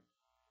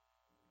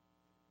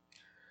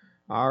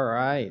All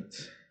right.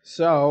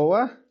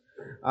 So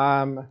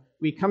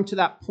we come to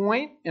that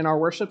point in our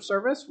worship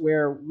service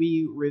where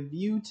we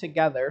review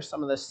together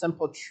some of the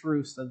simple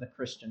truths of the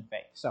Christian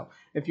faith. So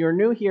if you're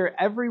new here,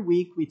 every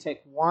week we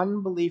take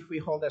one belief we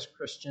hold as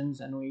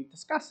Christians and we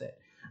discuss it.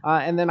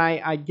 And then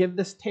I give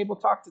this table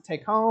talk to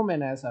take home,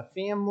 and as a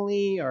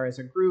family or as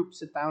a group,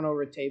 sit down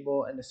over a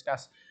table and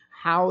discuss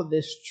how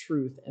this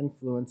truth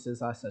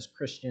influences us as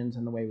Christians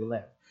and the way we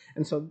live.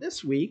 And so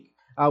this week,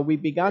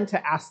 we've begun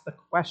to ask the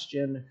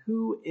question,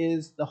 who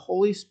is the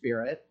Holy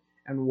Spirit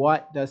and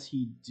what does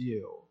he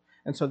do?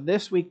 And so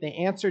this week,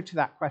 the answer to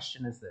that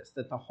question is this,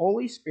 that the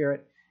Holy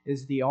Spirit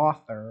is the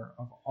author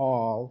of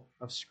all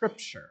of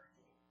Scripture.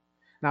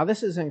 Now,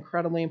 this is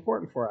incredibly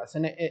important for us,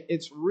 and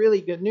it's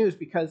really good news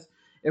because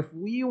if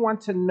we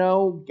want to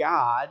know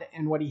God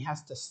and what he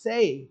has to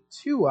say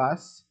to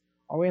us,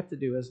 all we have to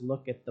do is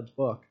look at the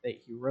book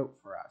that he wrote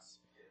for us.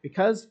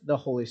 Because the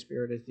Holy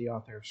Spirit is the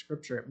author of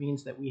Scripture, it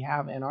means that we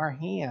have in our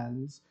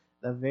hands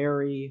the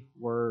very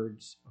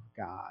words of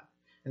God.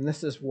 And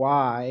this is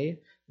why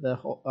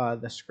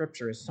the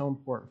Scripture is so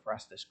important for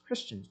us as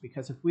Christians,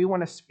 because if we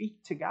want to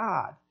speak to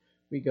God,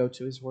 we go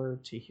to his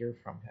word to hear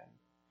from him.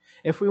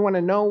 If we want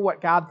to know what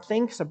God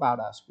thinks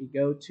about us, we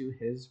go to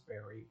his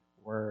very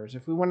words.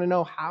 If we want to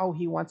know how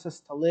he wants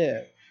us to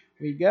live,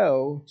 we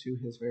go to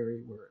his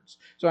very words.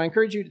 So I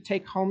encourage you to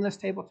take home this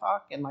table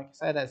talk and, like I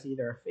said, as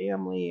either a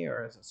family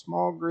or as a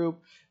small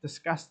group,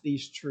 discuss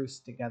these truths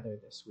together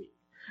this week.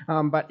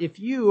 But if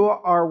you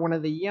are one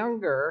of the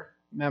younger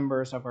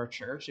members of our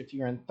church, if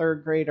you're in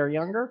third grade or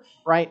younger,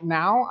 right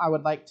now I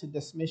would like to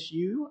dismiss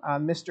you.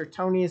 Mr.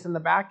 Tony is in the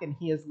back and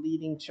he is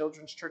leading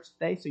children's church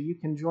today, so you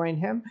can join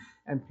him.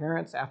 And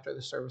parents, after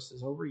the service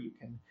is over, you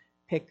can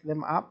pick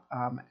them up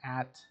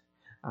at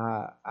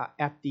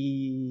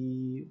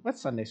the, what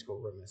Sunday school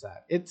room is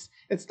that?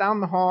 It's down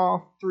the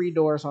hall, 3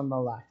 doors on the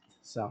left.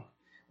 So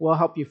we'll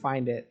help you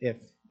find it if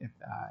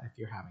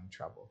you're having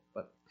trouble.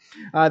 But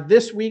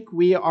this week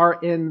we are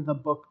in the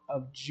book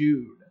of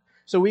Jude.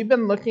 So we've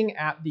been looking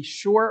at the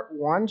short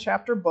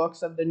 1-chapter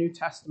books of the New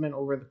Testament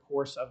over the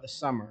course of the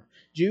summer.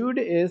 Jude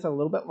is a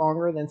little bit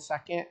longer than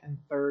 2nd and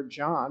 3rd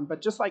John,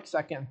 but just like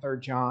 2nd and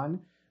 3rd John,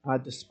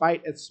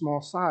 despite its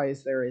small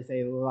size, there is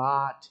a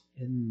lot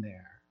in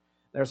there.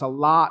 There's a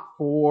lot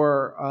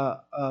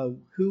for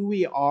who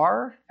we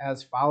are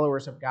as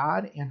followers of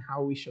God and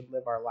how we should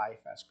live our life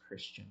as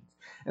Christians.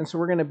 And so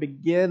we're going to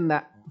begin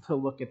to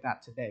look at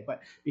that today.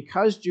 But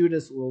because Jude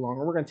is a little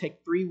longer, we're going to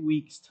take 3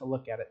 weeks to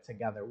look at it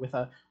together with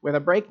a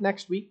break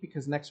next week,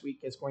 because next week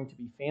is going to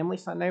be Family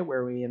Sunday,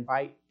 where we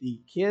invite the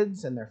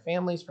kids and their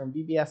families from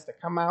VBS to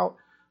come out,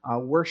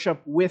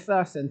 worship with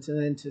us, and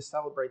then to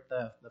celebrate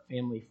the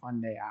family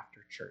fun day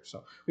after church.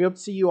 So we hope to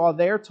see you all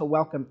there to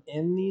welcome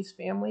in these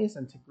families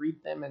and to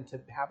greet them and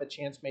to have a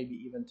chance maybe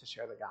even to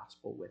share the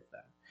gospel with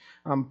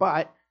them.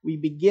 But we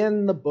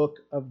begin the book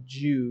of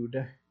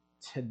Jude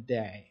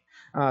today.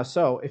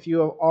 So if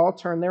you all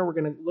turn there, we're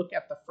going to look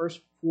at the first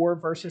 4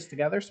 verses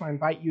together. So I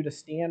invite you to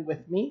stand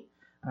with me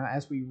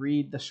as we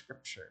read the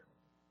scripture.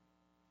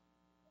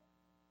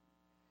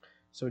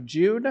 So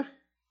Jude,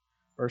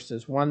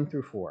 verses 1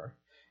 through 4.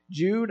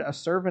 Jude, a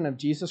servant of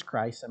Jesus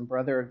Christ and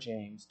brother of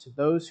James, to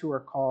those who are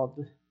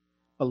called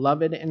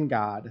beloved in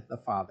God the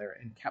Father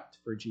and kept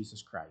for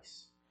Jesus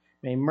Christ.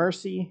 May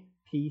mercy,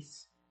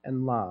 peace,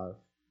 and love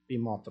be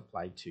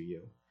multiplied to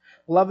you.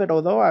 Beloved,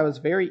 although I was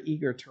very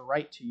eager to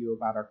write to you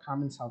about our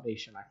common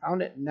salvation, I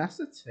found it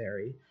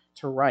necessary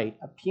to write,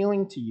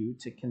 appealing to you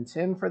to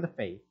contend for the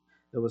faith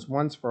that was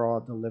once for all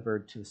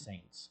delivered to the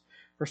saints.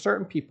 For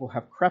certain people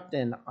have crept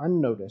in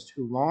unnoticed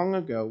who long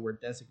ago were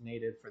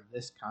designated for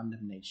this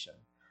condemnation.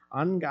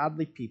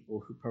 Ungodly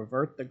people who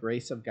pervert the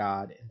grace of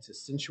God into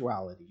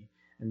sensuality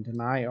and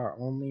deny our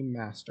only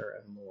Master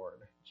and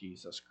Lord,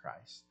 Jesus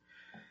Christ.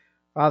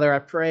 Father, I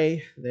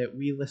pray that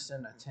we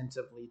listen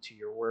attentively to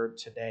your word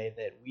today,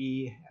 that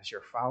we, as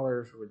your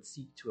followers, would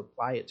seek to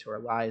apply it to our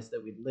lives,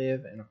 that we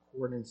live in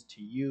accordance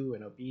to you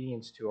and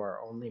obedience to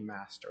our only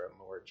Master and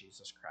Lord,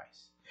 Jesus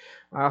Christ.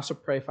 I also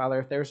pray, Father,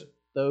 if there's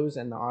those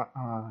in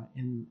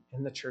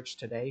the church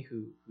today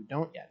who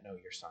don't yet know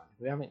your Son,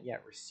 who haven't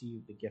yet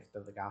received the gift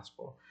of the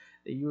gospel,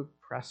 that you would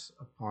press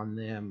upon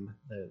them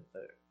the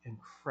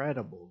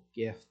incredible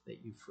gift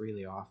that you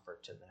freely offer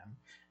to them,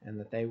 and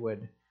that they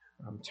would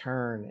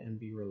turn and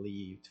be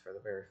relieved for the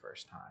very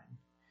first time.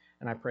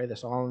 And I pray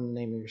this all in the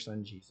name of your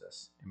Son,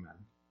 Jesus. Amen.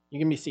 You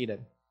can be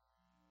seated.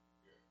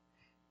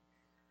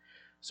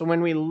 So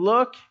when we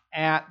look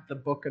at the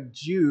book of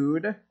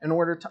Jude, in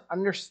order to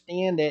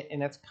understand it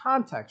in its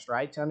context,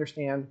 right, to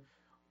understand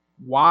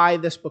why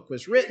this book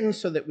was written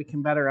so that we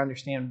can better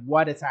understand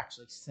what it's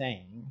actually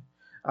saying,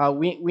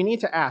 we need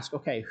to ask,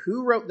 okay,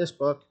 who wrote this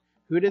book?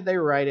 Who did they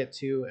write it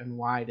to, and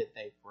why did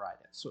they write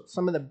it? So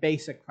some of the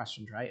basic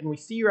questions, right? And we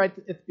see right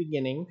at the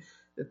beginning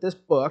that this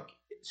book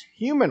is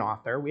human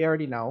author. We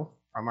already know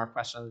from our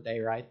question of the day,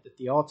 right, that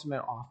the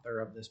ultimate author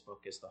of this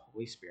book is the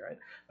Holy Spirit.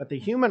 But the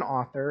human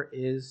author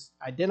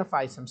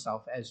identifies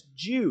himself as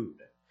Jude.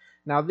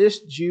 Now, this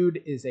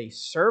Jude is a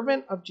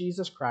servant of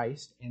Jesus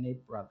Christ and a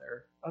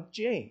brother of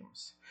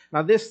James.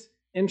 Now, this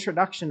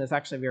introduction is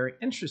actually very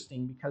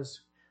interesting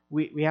because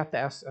we have to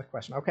ask a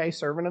question. Okay,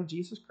 servant of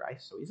Jesus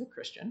Christ, so he's a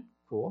Christian.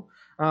 Cool.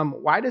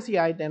 Why does he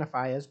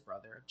identify as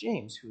brother of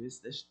James? Who is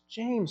this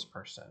James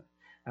person?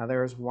 Now,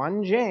 there is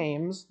one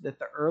James that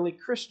the early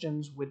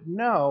Christians would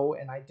know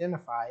and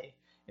identify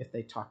if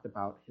they talked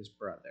about his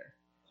brother.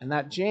 And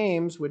that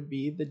James would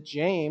be the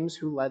James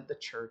who led the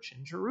church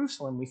in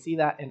Jerusalem. We see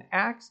that in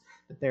Acts,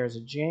 that there's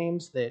a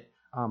James that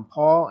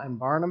Paul and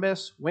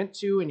Barnabas went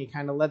to, and he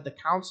kind of led the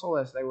council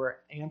as they were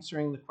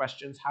answering the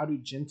questions, how do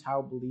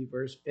Gentile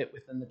believers fit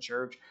within the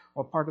church?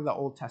 What part of the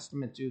Old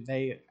Testament do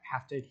they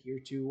have to adhere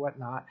to,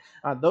 whatnot?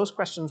 Those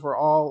questions were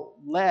all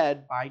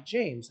led by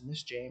James, and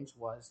this James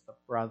was the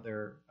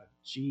brother of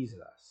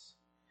Jesus.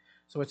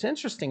 So what's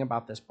interesting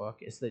about this book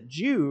is that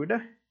Jude,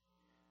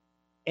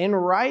 in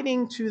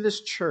writing to this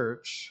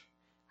church,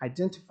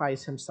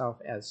 identifies himself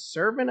as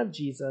servant of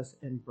Jesus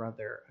and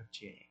brother of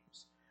James.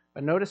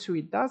 But notice who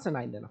he doesn't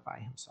identify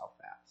himself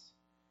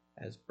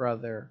as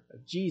brother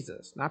of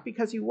Jesus. Not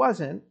because he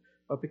wasn't,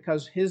 but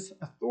because his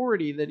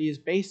authority that he is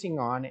basing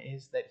on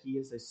is that he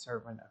is a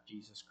servant of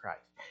Jesus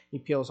Christ. He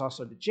appeals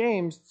also to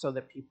James so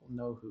that people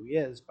know who he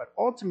is. But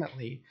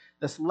ultimately,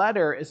 this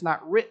letter is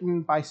not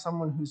written by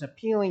someone who's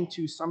appealing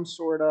to some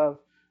sort of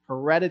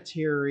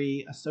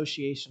hereditary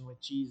association with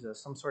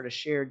Jesus, some sort of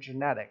shared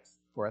genetics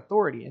for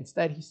authority.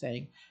 Instead, he's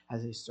saying,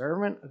 as a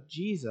servant of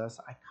Jesus,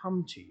 I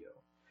come to you.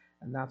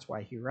 And that's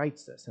why he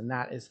writes this. And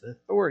that is the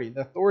authority. The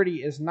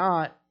authority is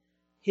not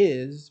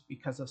his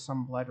because of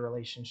some blood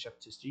relationship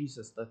to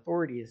Jesus. The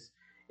authority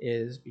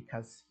is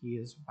because he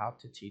is about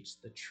to teach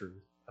the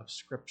truth of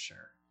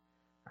Scripture.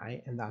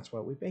 Right? And that's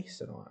what we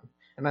base it on.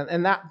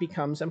 And that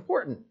becomes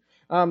important.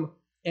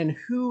 And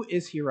who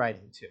is he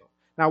writing to?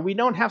 Now, we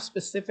don't have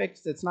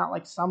specifics. It's not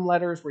like some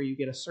letters where you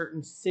get a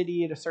certain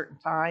city at a certain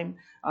time.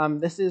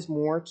 This is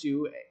more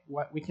to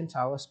what we can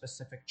tell a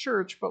specific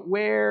church, but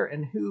where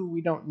and who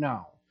we don't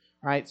know.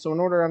 Right? So in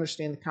order to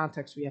understand the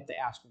context, we have to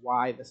ask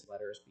why this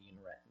letter is being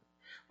written.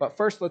 But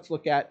first, let's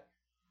look at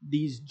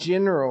these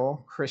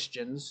general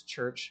Christians,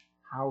 church,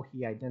 how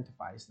he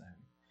identifies them.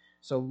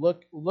 So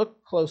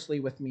look closely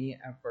with me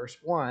at verse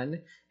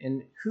 1,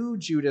 and who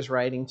Jude is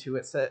writing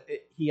to.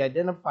 He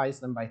identifies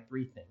them by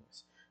three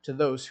things. To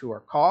those who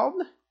are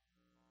called,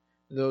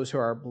 those who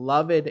are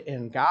beloved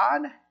in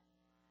God,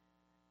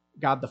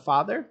 God the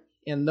Father,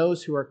 and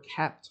those who are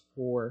kept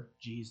for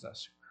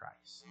Jesus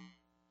Christ.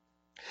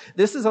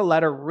 This is a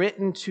letter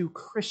written to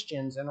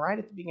Christians, and right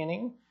at the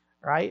beginning,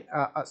 right?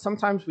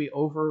 Sometimes we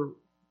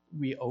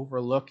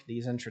overlook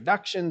these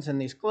introductions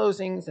and these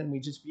closings, and we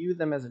just view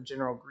them as a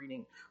general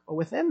greeting. But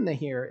within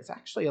here is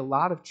actually a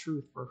lot of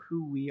truth for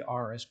who we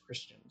are as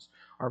Christians,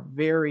 our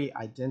very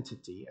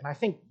identity. And I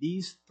think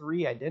these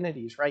three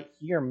identities right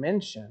here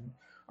mentioned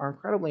are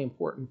incredibly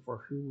important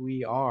for who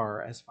we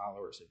are as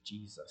followers of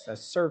Jesus,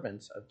 as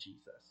servants of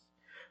Jesus.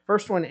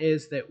 First one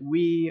is that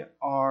we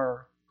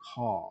are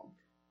called.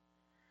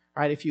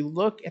 Right? If you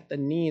look at the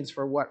needs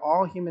for what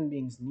all human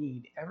beings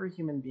need, every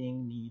human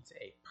being needs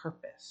a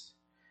purpose.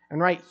 And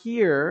right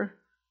here,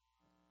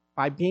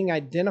 by being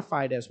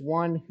identified as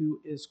one who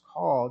is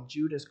called,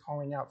 Jude is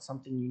calling out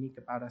something unique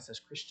about us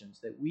as Christians,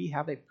 that we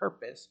have a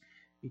purpose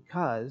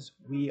because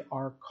we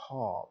are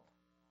called.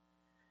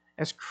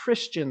 As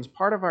Christians,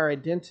 part of our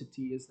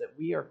identity is that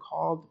we are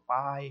called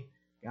by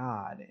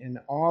God, and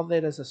all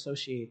that is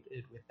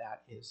associated with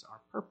that is our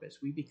purpose.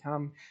 We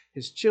become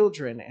his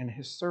children and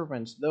his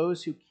servants,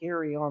 those who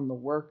carry on the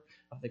work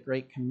of the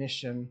Great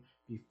Commission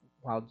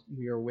while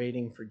we are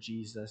waiting for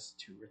Jesus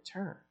to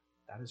return.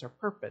 That is our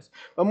purpose.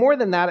 But more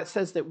than that, it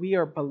says that we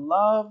are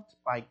beloved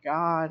by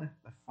God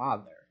the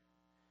Father.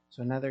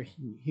 So another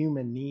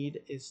human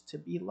need is to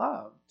be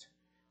loved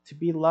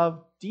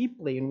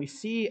deeply. And we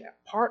see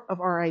part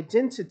of our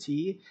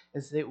identity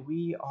is that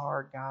we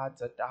are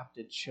God's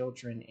adopted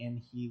children and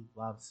he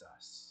loves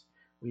us.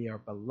 We are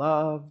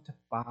beloved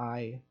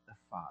by the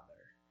Father.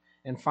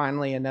 And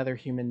finally, another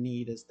human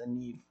need is the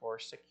need for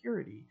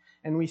security.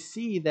 And we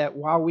see that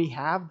while we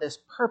have this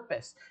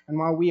purpose and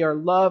while we are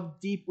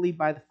loved deeply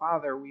by the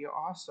Father, we are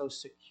also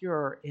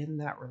secure in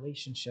that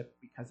relationship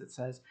because it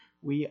says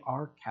we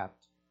are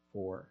kept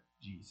for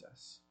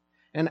Jesus.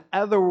 In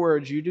other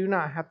words, you do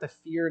not have to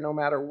fear no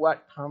matter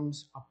what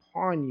comes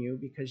upon you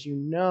because you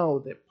know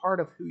that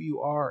part of who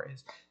you are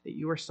is that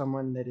you are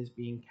someone that is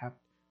being kept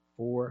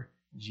for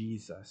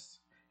Jesus.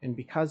 And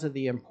because of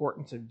the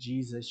importance of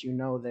Jesus, you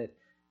know that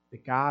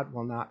God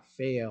will not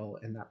fail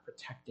in that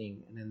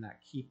protecting and in that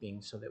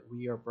keeping so that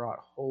we are brought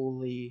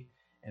holy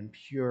and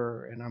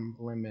pure and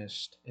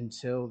unblemished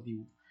until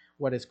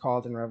what is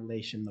called in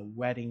Revelation the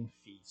wedding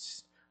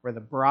feast, where the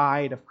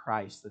bride of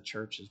Christ, the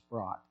church, is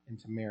brought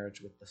into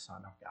marriage with the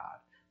Son of God.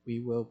 We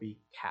will be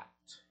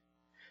kept.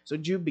 So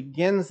Jude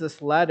begins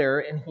this letter,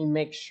 and he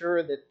makes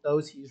sure that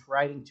those he's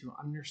writing to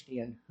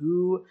understand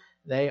who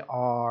they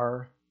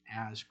are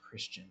as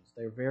Christians,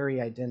 their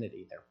very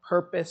identity, their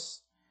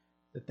purpose,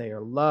 that they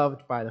are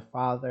loved by the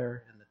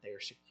Father, and that they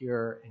are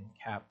secure and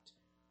kept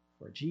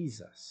for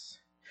Jesus.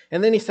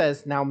 And then he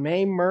says, now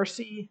may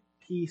mercy,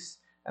 peace,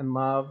 and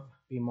love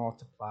be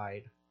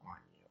multiplied on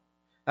you.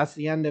 That's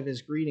the end of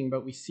his greeting,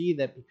 but we see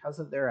that because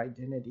of their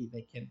identity,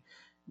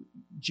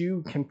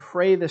 Jude can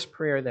pray this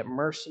prayer that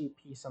mercy,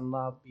 peace, and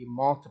love be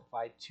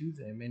multiplied to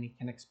them, and he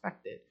can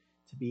expect it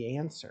to be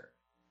answered.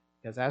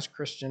 Because as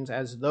Christians,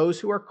 as those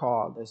who are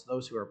called, as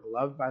those who are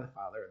beloved by the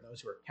Father, and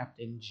those who are kept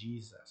in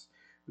Jesus,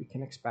 we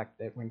can expect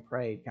that when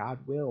prayed, God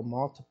will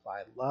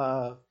multiply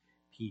love,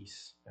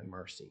 peace, and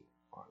mercy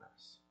on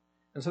us.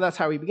 And so that's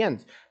how he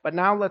begins. But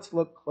now let's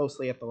look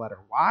closely at the letter.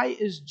 Why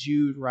is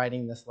Jude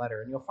writing this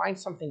letter? And you'll find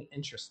something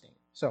interesting.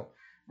 So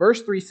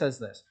verse 3 says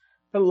this,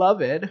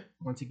 Beloved,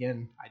 once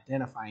again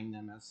identifying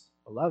them as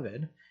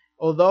beloved,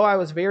 although I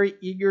was very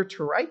eager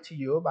to write to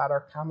you about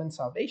our common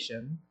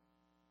salvation,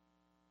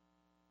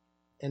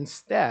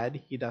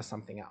 instead he does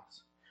something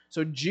else.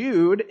 So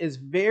Jude is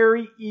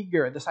very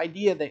eager, this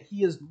idea that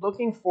he is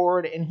looking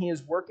forward and he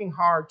is working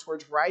hard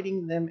towards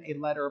writing them a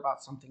letter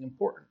about something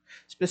important,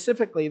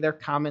 specifically their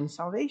common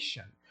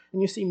salvation.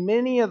 And you see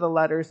many of the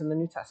letters in the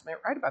New Testament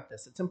write about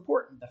this. It's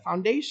important. The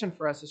foundation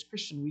for us as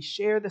Christians, we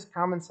share this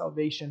common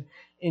salvation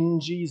in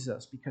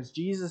Jesus because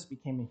Jesus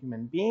became a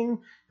human being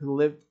who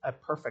lived a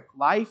perfect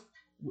life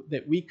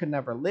that we could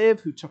never live,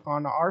 who took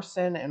on our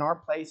sin in our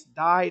place,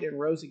 died and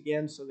rose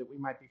again so that we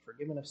might be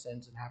forgiven of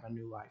sins and have a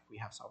new life. We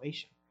have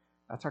salvation.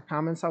 That's our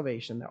common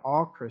salvation that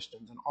all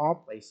Christians in all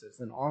places,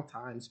 in all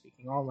times,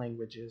 speaking all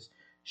languages,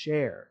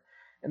 share.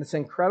 And it's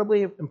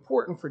incredibly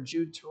important for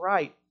Jude to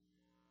write,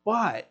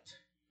 but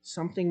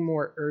something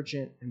more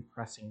urgent and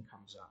pressing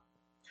comes up.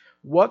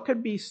 What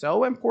could be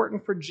so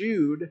important for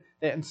Jude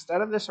that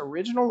instead of this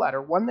original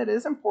letter, one that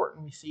is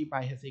important, we see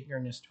by his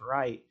eagerness to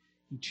write,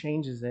 he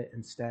changes it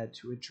instead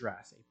to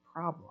address a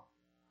problem.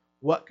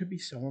 What could be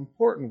so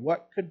important?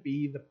 What could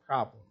be the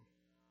problem?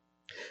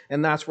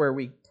 And that's where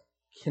we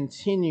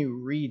continue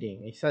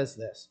reading. He says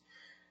this,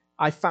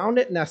 I found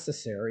it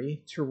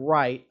necessary to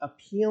write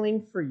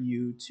appealing for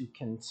you to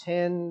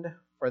contend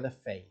for the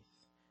faith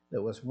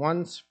that was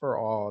once for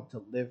all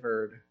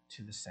delivered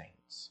to the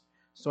saints.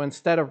 So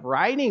instead of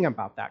writing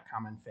about that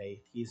common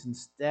faith, he's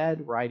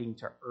instead writing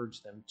to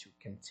urge them to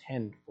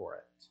contend for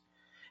it.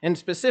 And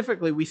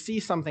specifically, we see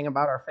something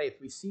about our faith.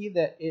 We see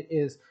that it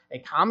is a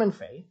common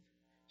faith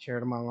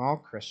shared among all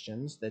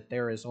Christians, that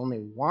there is only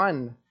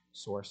one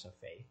source of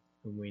faith,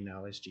 whom we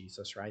know as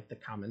Jesus, right? The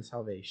common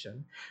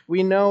salvation.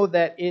 We know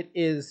that it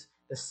is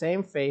the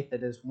same faith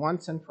that is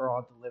once and for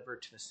all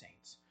delivered to the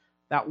saints.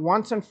 That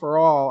once and for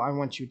all, I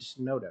want you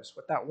to notice,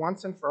 what that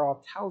once and for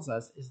all tells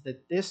us is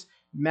that this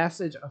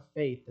message of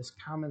faith, this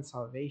common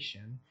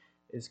salvation,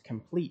 is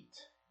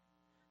complete.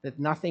 That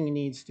nothing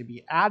needs to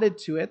be added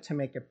to it to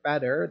make it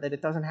better, that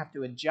it doesn't have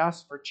to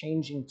adjust for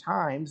changing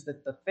times,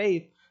 that the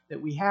faith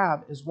that we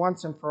have is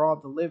once and for all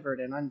delivered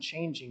and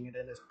unchanging, and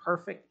it is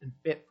perfect and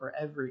fit for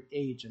every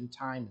age and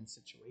time and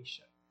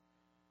situation.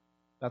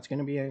 That's going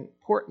to be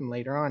important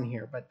later on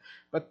here,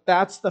 but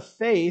that's the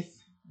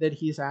faith that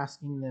he's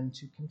asking them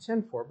to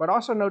contend for. But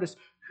also notice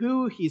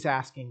who he's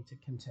asking to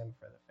contend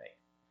for the faith.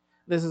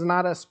 This is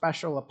not a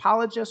special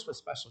apologist with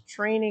special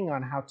training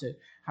on how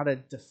to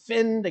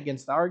defend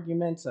against the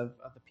arguments of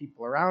the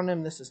people around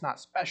him. This is not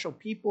special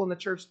people in the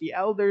church, the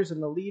elders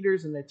and the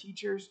leaders and the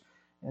teachers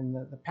and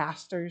the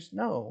pastors.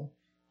 No,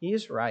 he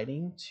is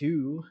writing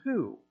to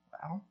who?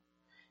 Well,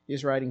 he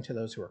is writing to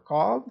those who are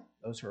called,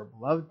 those who are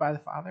beloved by the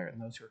Father,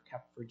 and those who are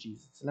kept for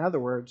Jesus. In other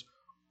words,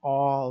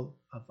 all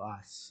of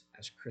us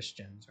as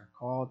Christians are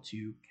called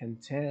to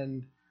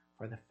contend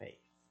for the faith,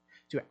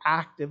 to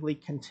actively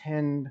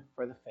contend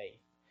for the faith.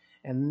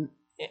 And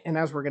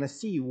as we're going to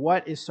see,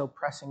 what is so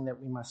pressing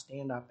that we must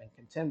stand up and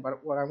contend?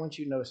 But what I want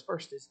you to notice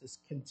first is this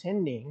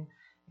contending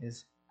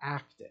is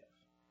active.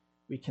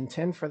 We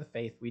contend for the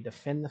faith, we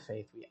defend the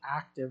faith, we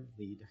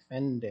actively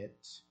defend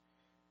it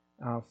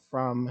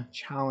from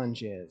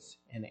challenges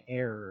and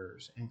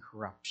errors and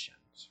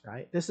corruptions,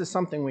 right? This is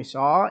something we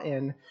saw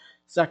in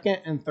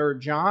 2nd and 3rd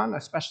John,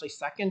 especially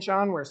 2nd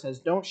John, where it says,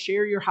 don't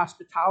share your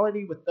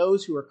hospitality with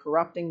those who are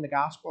corrupting the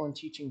gospel and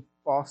teaching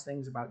false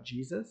things about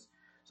Jesus.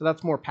 So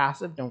that's more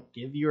passive. Don't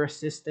give your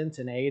assistance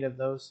and aid of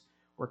those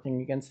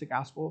working against the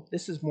gospel.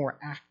 This is more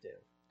active.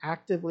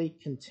 Actively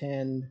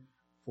contend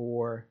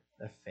for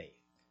the faith.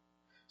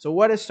 So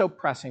what is so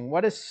pressing?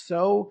 What is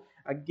so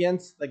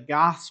against the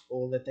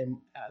gospel that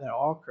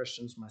all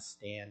Christians must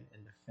stand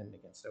and defend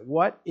against it?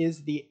 What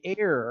is the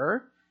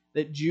error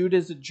that Jude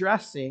is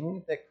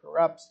addressing that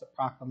corrupts the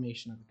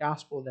proclamation of the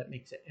gospel, that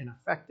makes it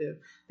ineffective,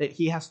 that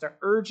he has to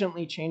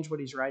urgently change what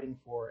he's writing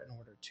for in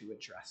order to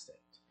address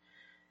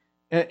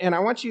it? And I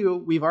want you,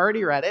 we've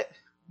already read it,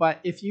 but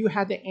if you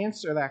had to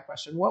answer that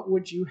question, what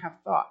would you have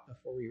thought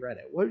before we read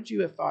it? What would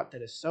you have thought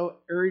that is so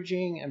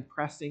urging and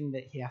pressing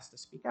that he has to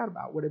speak out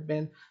about? Would it have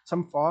been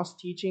some false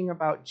teaching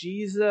about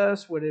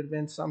Jesus? Would it have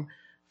been some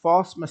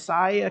false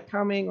Messiah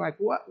coming? Like,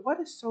 what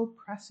is so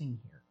pressing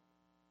here?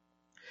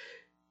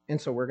 And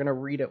so we're going to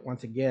read it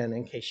once again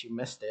in case you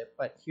missed it,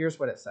 but here's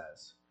what it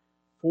says.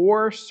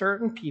 For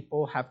certain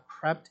people have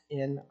crept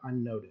in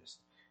unnoticed,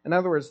 In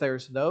other words,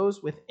 there's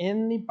those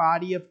within the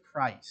body of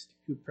Christ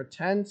who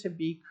pretend to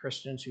be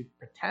Christians, who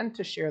pretend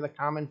to share the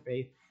common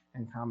faith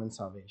and common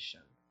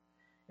salvation.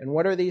 And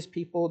what are these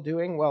people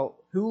doing? Well,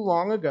 who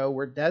long ago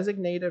were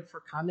designated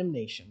for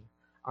condemnation?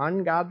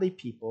 Ungodly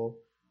people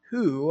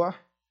who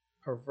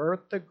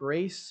pervert the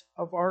grace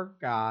of our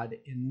God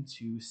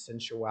into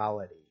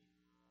sensuality.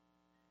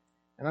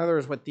 In other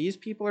words, what these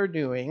people are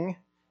doing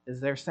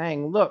is they're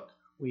saying, look,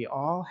 we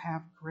all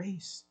have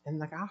grace in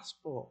the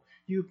gospel.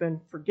 You've been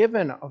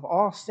forgiven of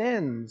all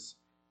sins.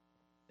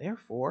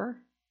 Therefore,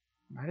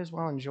 you might as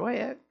well enjoy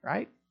it,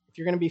 right? If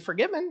you're going to be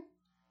forgiven,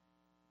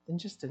 then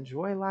just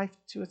enjoy life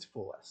to its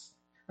fullest.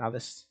 Now,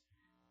 this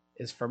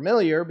is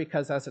familiar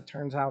because, as it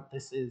turns out,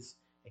 this is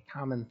a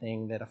common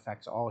thing that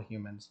affects all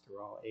humans through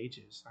all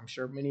ages. I'm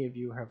sure many of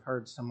you have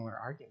heard similar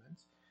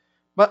arguments.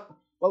 But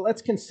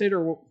let's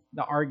consider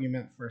the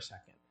argument for a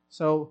second.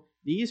 So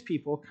these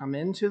people come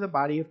into the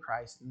body of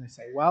Christ and they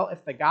say, well,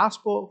 if the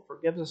gospel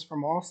forgives us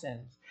from all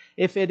sins,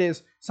 if it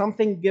is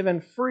something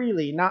given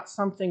freely, not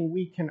something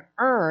we can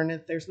earn,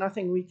 if there's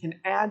nothing we can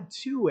add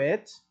to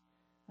it,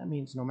 that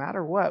means no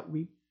matter what,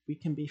 we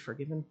can be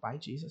forgiven by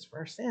Jesus for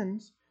our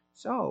sins.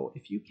 So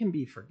if you can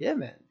be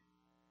forgiven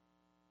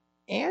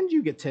and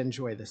you get to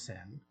enjoy the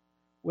sin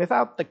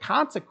without the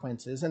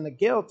consequences and the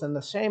guilt and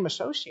the shame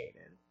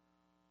associated,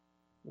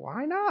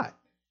 why not,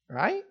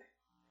 right?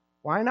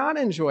 Why not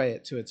enjoy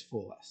it to its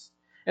fullest?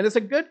 And it's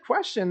a good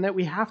question that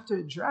we have to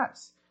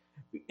address.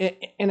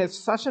 And it's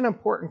such an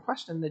important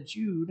question that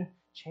Jude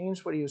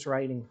changed what he was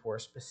writing for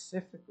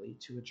specifically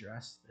to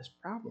address this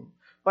problem.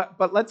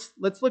 But let's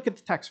look at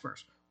the text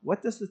first.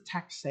 What does the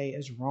text say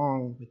is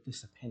wrong with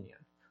this opinion?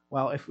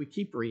 Well, if we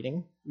keep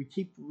reading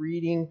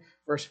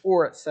verse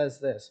 4, it says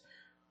this,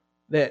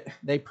 that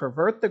they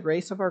pervert the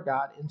grace of our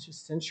God into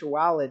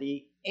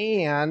sensuality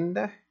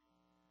and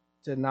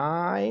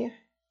deny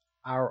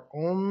our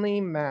only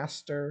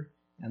Master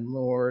and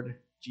Lord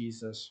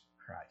Jesus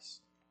Christ.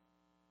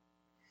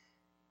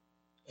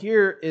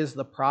 Here is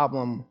the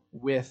problem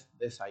with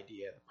this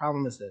idea. The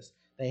problem is this.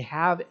 They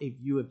have a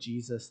view of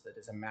Jesus that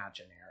is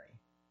imaginary.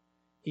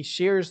 He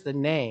shares the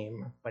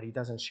name, but he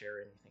doesn't share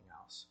anything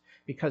else.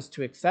 Because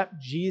to accept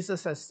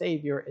Jesus as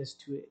Savior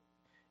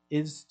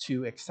is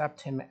to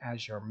accept him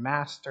as your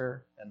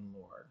Master and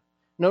Lord.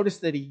 Notice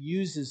that he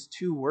uses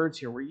two words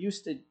here. We're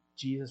used to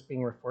Jesus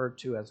being referred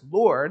to as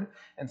Lord,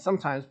 and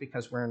sometimes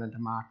because we're in a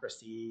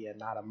democracy and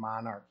not a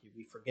monarchy,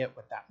 we forget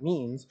what that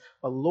means.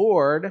 But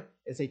Lord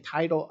is a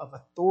title of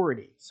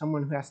authority,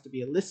 someone who has to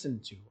be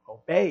listened to,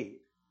 obeyed.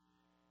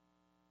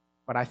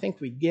 But I think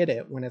we get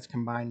it when it's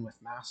combined with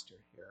master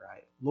here,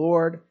 right?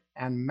 Lord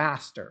and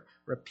master,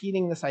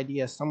 repeating this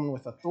idea as someone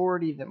with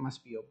authority that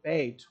must be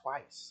obeyed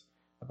twice.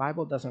 The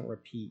Bible doesn't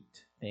repeat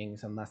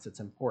things unless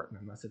it's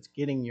important, unless it's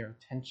getting your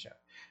attention.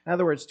 In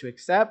other words, to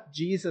accept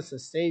Jesus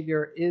as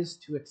Savior is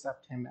to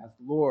accept him as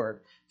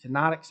Lord. To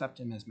not accept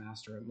him as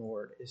Master and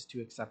Lord is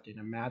to accept an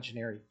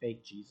imaginary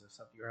fake Jesus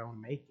of your own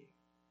making.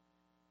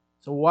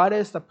 So what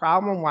is the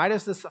problem? Why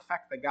does this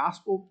affect the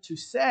gospel? To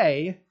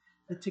say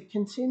that to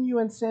continue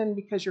in sin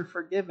because you're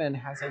forgiven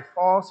has a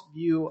false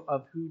view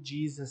of who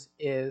Jesus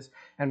is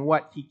and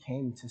what he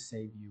came to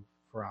save you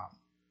from.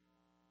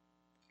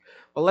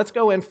 But let's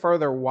go in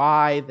further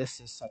why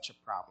this is such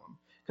a problem.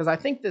 Because I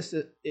think this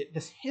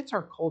hits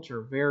our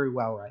culture very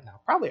well right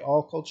now. Probably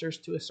all cultures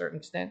to a certain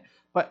extent.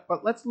 But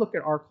let's look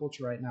at our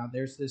culture right now.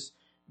 There's this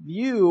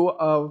view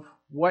of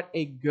what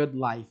a good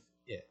life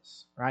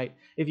is, right?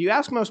 If you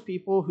ask most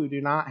people who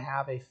do not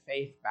have a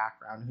faith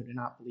background, who do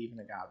not believe in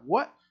a God,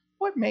 what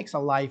makes a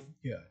life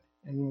good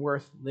and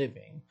worth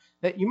living?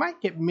 That you might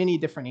get many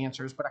different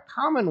answers, but a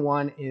common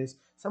one is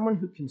someone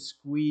who can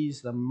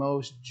squeeze the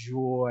most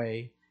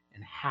joy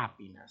and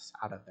happiness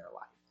out of their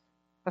life.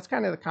 That's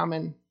kind of the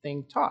common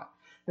thing taught.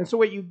 And so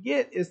what you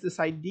get is this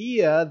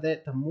idea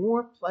that the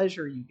more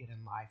pleasure you get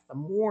in life, the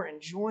more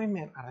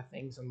enjoyment out of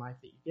things in life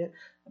that you get,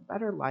 the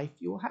better life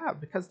you will have,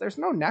 because there's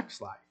no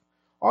next life.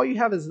 All you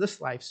have is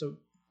this life, so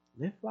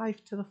live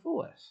life to the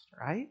fullest,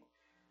 right?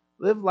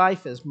 Live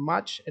life as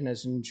much and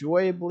as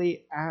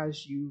enjoyably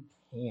as you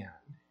can.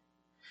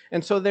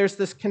 And so there's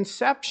this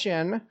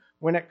conception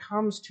when it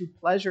comes to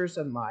pleasures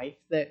in life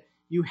that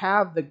you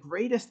have the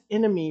greatest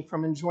enemy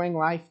from enjoying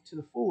life to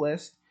the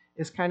fullest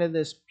is kind of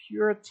this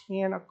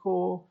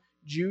puritanical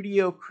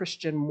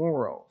Judeo-Christian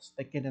morals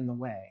that get in the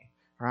way,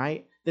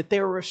 right? That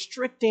they're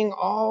restricting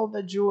all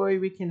the joy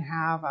we can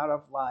have out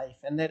of life,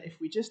 and that if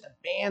we just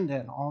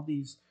abandon all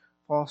these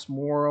false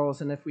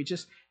morals and if we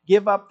just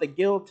give up the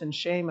guilt and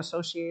shame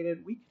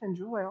associated, we can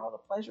enjoy all the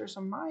pleasures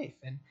of life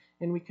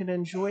and we can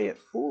enjoy it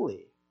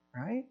fully,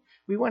 right?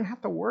 We wouldn't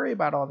have to worry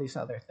about all these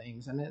other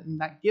things. And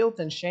that guilt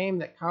and shame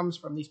that comes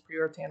from these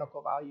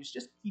puritanical values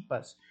just keep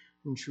us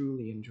from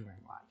truly enjoying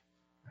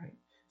life, right?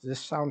 Does this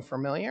sound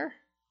familiar?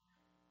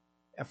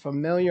 A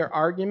familiar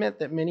argument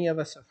that many of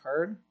us have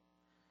heard?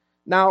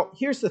 Now,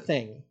 here's the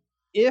thing.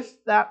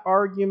 If that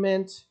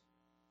argument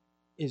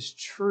is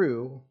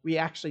true, we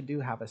actually do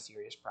have a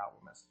serious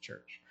problem as a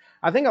church.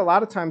 I think a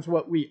lot of times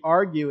what we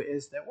argue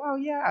is that, well,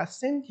 yeah,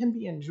 sin can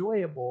be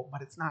enjoyable,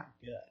 but it's not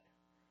good,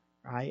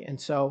 right? And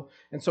so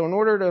in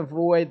order to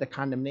avoid the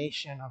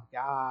condemnation of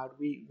God,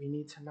 we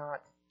need to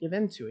not give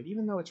into it,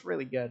 even though it's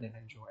really good and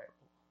enjoyable.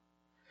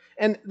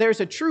 And there's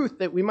a truth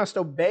that we must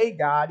obey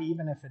God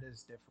even if it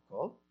is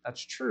difficult.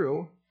 That's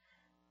true.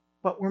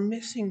 But we're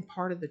missing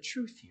part of the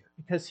truth here,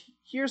 because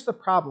here's the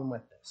problem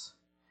with this.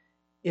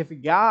 If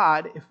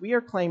we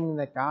are claiming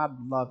that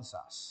God loves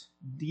us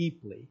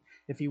deeply,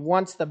 if he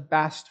wants the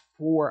best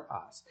for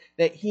us,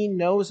 that he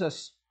knows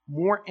us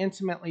more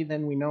intimately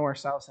than we know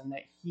ourselves, and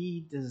that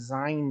he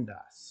designed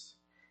us,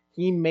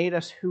 he made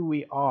us who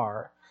we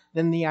are,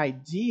 then the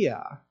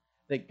idea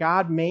that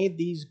God made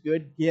these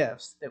good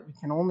gifts that we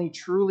can only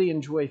truly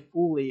enjoy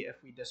fully if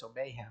we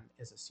disobey him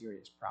is a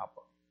serious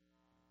problem.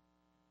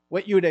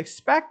 What you would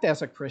expect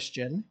as a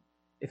Christian,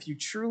 if you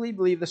truly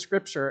believe the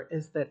scripture,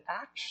 is that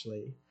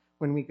actually,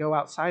 when we go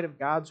outside of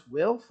God's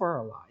will for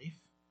our life,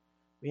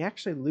 we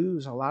actually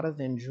lose a lot of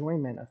the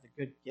enjoyment of the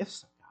good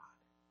gifts of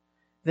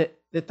God.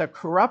 That the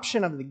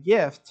corruption of the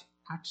gift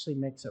actually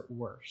makes it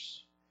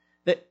worse.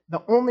 That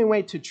the only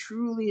way to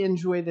truly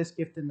enjoy this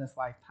gift in this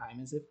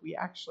lifetime is if we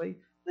actually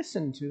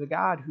listen to the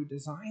God who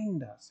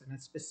designed us in a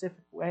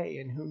specific way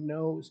and who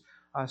knows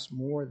us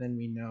more than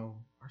we know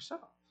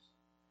ourselves.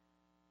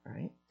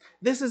 Right?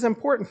 This is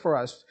important for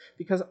us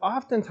because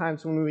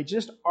oftentimes when we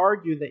just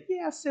argue that,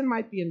 yeah, sin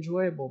might be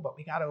enjoyable, but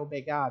we got to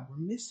obey God, we're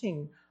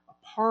missing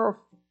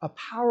a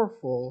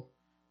powerful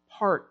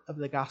part of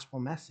the gospel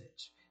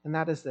message. And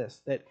that is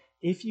this, that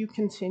if you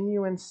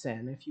continue in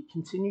sin, if you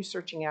continue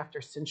searching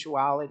after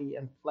sensuality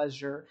and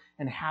pleasure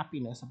and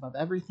happiness above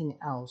everything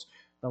else,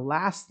 the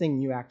last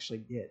thing you actually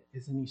get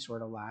is any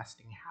sort of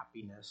lasting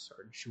happiness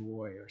or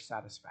joy or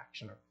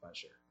satisfaction or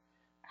pleasure.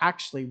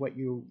 Actually, what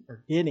you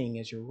are getting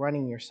is you're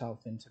running yourself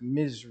into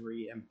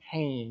misery and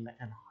pain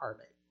and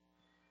heartache.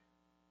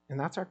 And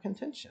that's our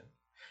contention.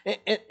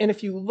 And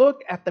if you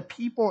look at the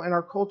people in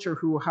our culture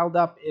who are held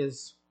up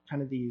as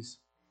kind of these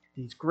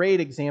great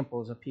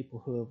examples of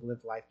people who have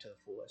lived life to the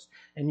fullest,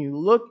 and you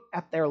look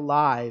at their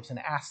lives and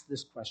ask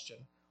this question,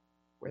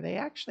 were they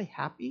actually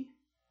happy?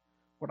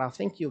 What I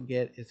think you'll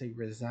get is a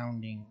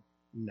resounding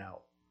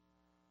no.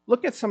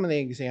 Look at some of the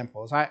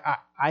examples. I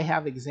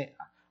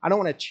don't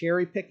want to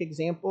cherry pick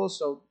examples,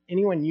 so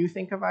anyone you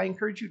think of, I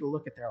encourage you to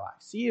look at their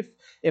lives. See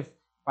if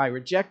by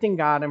rejecting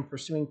God and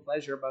pursuing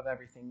pleasure above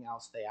everything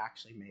else, they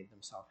actually made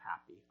themselves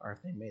happy, or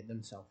if they made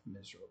themselves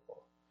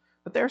miserable.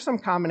 But there are some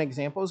common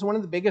examples. One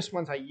of the biggest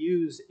ones I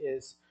use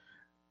is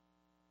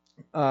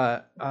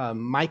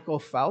Michael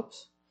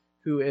Phelps,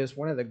 who is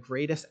one of the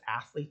greatest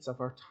athletes of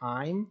our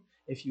time.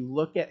 If you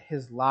look at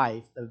his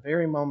life, the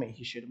very moment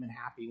he should have been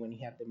happy when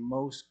he had the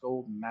most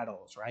gold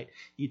medals, right?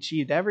 He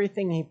achieved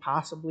everything he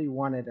possibly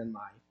wanted in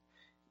life.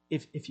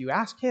 If you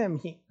ask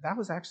him, that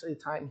was actually the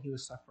time he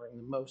was suffering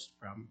the most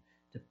from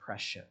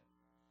depression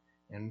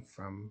and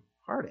from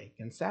heartache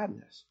and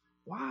sadness.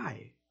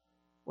 Why?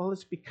 Well,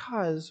 it's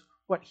because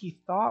what he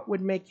thought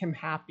would make him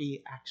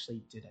happy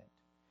actually didn't.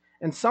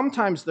 And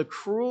sometimes the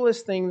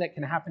cruelest thing that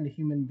can happen to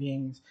human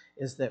beings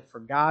is that for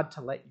God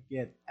to let you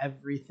get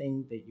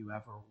everything that you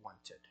ever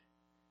wanted.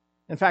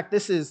 In fact,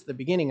 this is the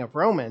beginning of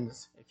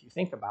Romans, if you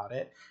think about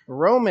it. In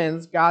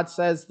Romans, God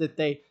says that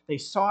they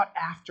sought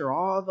after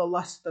all the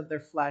lust of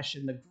their flesh,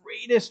 and the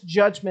greatest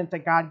judgment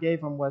that God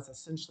gave them was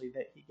essentially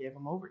that he gave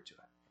them over to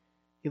it.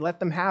 He let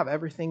them have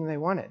everything they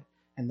wanted,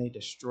 and they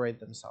destroyed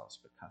themselves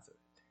because of it.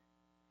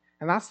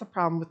 And that's the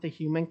problem with the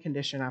human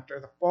condition after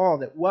the fall,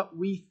 that what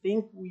we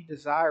think we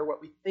desire,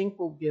 what we think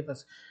will give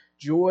us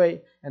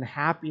joy and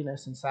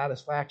happiness and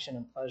satisfaction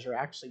and pleasure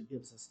actually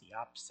gives us the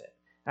opposite.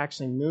 It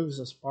actually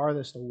moves us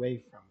farthest away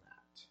from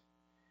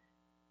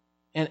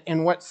that.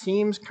 And what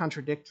seems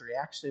contradictory,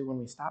 actually, when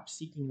we stop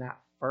seeking that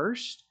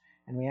first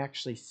and we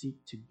actually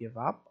seek to give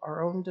up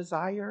our own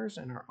desires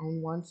and our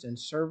own wants in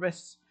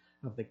service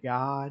of the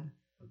God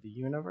of the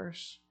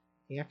universe,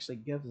 he actually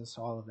gives us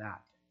all of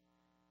that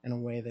in a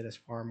way that is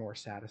far more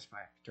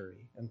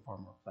satisfactory and far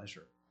more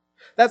pleasurable.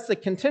 That's the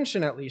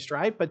contention, at least,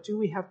 right? But do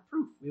we have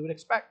proof? We would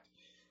expect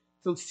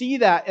to see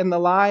that in the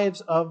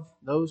lives of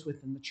those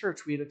within the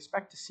church. We'd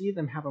expect to see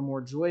them have a more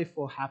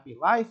joyful, happy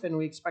life, and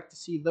we expect to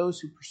see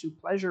those who pursue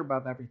pleasure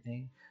above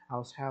everything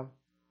else have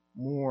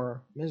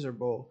more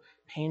miserable,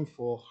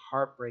 painful,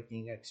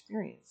 heartbreaking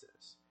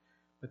experiences.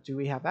 But do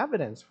we have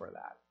evidence for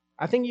that?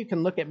 I think you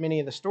can look at many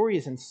of the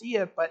stories and see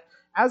it, but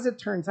as it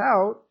turns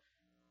out,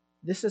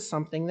 this is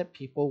something that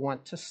people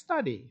want to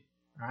study,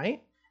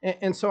 right?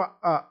 And so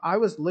I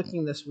was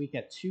looking this week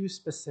at two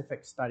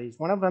specific studies.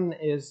 One of them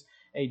is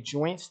a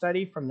joint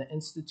study from the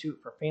Institute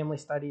for Family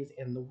Studies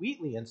and the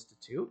Wheatley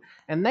Institute,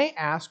 and they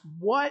asked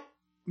what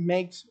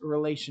makes a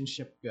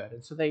relationship good.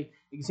 And so they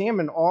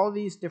examined all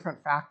these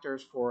different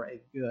factors for a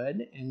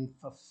good and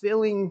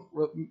fulfilling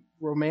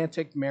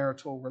romantic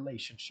marital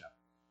relationship.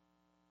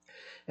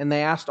 And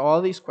they asked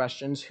all these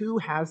questions: who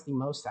has the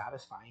most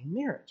satisfying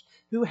marriage?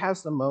 Who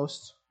has the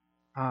most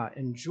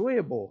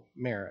enjoyable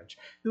marriage?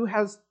 Who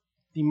has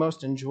the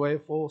most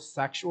enjoyable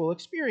sexual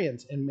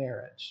experience in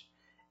marriage?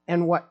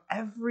 And what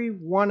every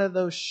one of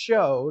those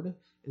showed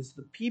is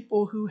the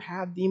people who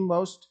had the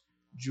most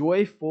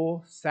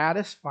joyful,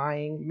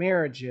 satisfying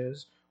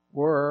marriages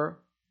were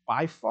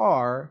by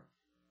far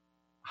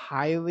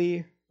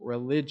highly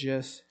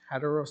religious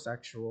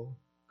heterosexual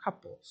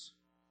couples,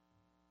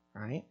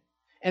 right?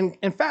 And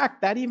in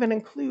fact, that even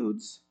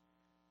includes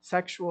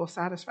sexual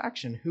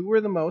satisfaction. Who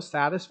were the most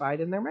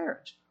satisfied in their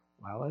marriage?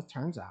 Well, it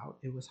turns out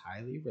it was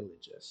highly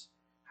religious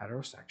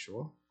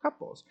heterosexual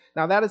couples.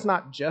 Now, that is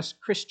not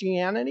just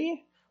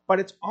Christianity, but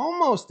it's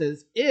almost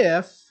as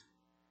if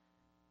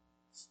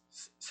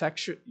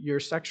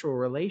your sexual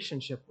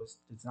relationship was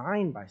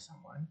designed by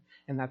someone,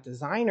 and that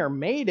designer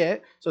made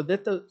it so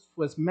that this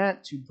was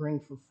meant to bring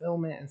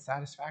fulfillment and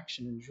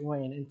satisfaction and joy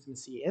and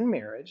intimacy in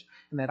marriage,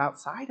 and that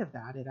outside of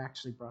that, it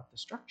actually brought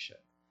destruction.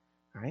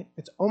 Right?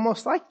 It's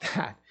almost like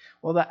that.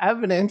 Well, the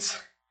evidence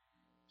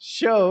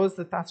shows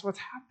that that's what's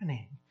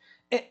happening.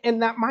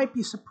 And that might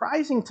be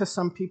surprising to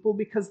some people,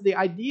 because the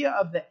idea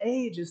of the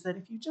age is that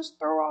if you just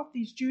throw off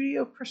these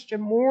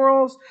Judeo-Christian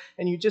morals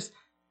and you just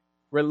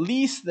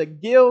release the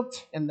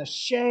guilt and the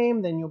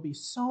shame, then you'll be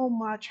so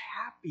much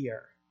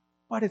happier.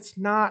 But it's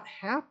not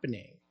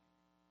happening.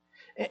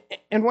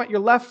 And what you're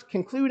left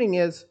concluding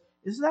is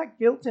that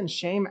guilt and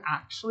shame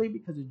actually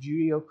because of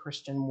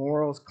Judeo-Christian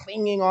morals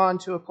clinging on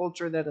to a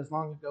culture that has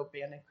long ago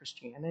abandoned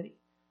Christianity?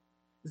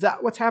 Is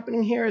that what's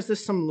happening here? Is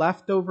this some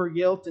leftover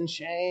guilt and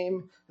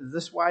shame? Is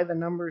this why the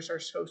numbers are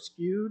so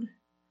skewed?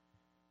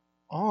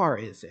 Or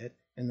is it,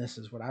 and this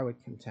is what I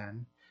would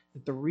contend,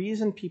 that the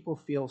reason people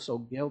feel so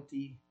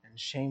guilty and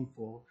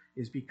shameful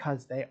is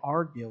because they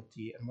are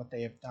guilty and what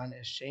they have done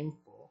is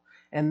shameful,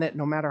 and that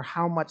no matter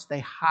how much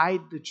they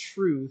hide the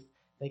truth,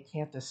 they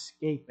can't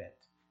escape it.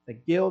 The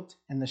guilt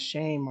and the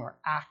shame are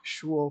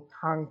actual,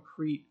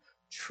 concrete,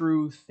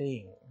 true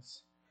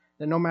things.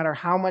 That no matter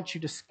how much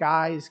you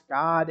disguise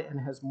God and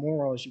his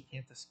morals, you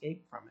can't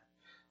escape from it.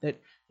 That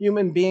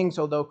human beings,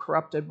 although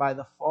corrupted by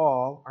the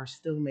fall, are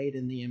still made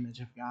in the image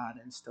of God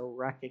and still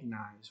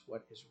recognize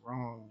what is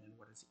wrong and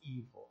what is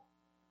evil.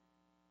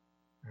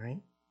 Right?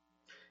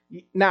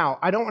 Now,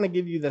 I don't want to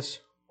give you this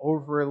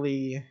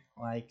overly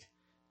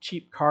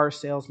cheap car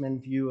salesman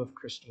view of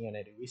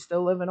Christianity. We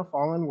still live in a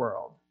fallen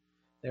world.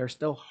 There are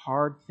still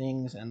hard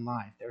things in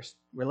life.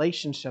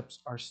 Relationships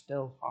are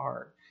still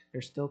hard.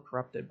 They're still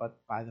corrupted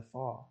by the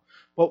fall.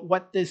 But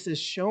what this is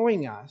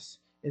showing us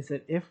is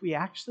that if we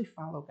actually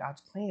follow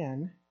God's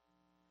plan,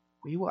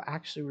 we will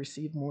actually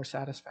receive more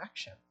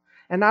satisfaction.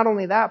 And not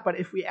only that, but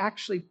if we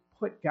actually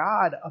put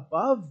God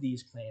above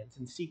these plans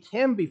and seek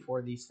him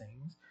before these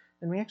things,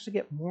 then we actually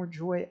get more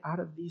joy out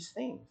of these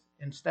things,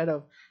 instead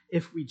of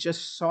if we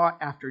just sought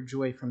after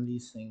joy from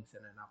these things in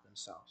and of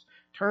themselves.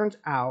 Turns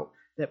out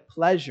that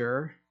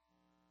pleasure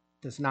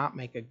does not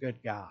make a good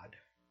God.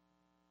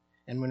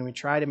 And when we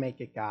try to make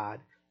it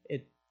God,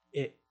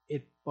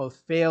 it both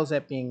fails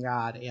at being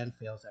God and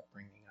fails at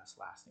bringing us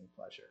lasting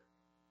pleasure.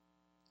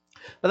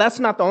 But that's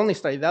not the only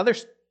study. The other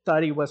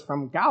study was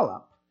from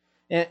Gallup.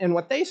 And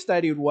what they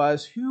studied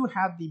was who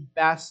had the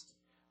best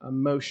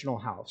emotional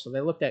health. So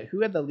they looked at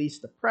who had the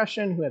least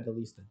depression, who had the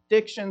least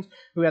addictions,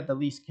 who had the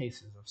least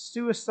cases of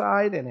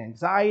suicide and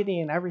anxiety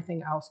and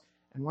everything else.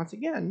 And once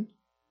again,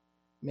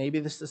 maybe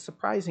this is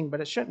surprising,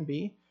 but it shouldn't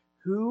be.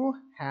 Who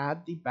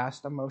had the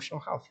best emotional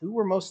health? Who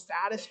were most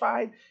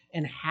satisfied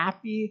and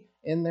happy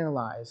in their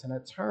lives? And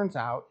it turns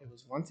out it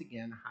was once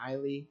again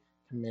highly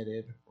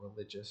committed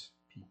religious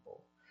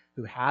people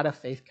who had a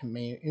faith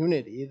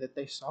community that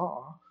they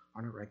saw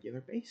on a regular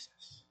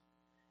basis.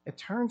 It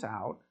turns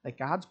out that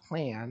God's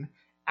plan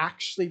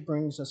actually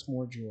brings us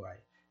more joy.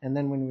 And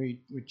then when we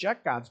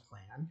reject God's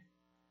plan,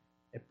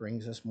 it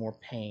brings us more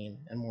pain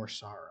and more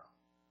sorrow.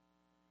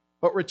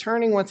 But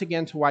returning once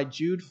again to why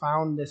Jude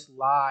found this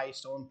lie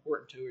so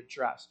important to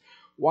address.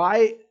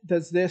 Why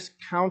does this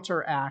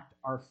counteract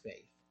our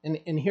faith?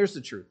 And here's the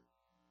truth.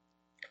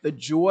 The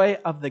joy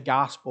of the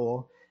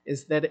gospel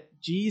is that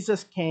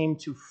Jesus came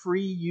to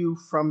free you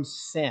from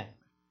sin.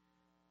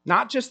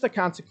 Not just the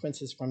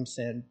consequences from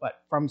sin,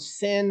 but from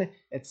sin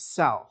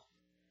itself.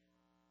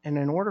 And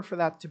in order for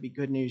that to be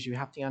good news, you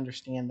have to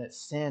understand that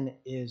sin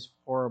is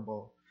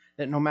horrible.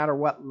 That no matter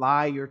what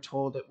lie you're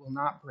told, it will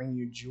not bring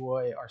you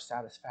joy or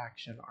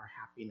satisfaction or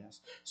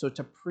happiness. So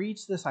to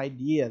preach this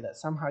idea that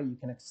somehow you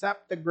can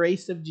accept the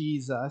grace of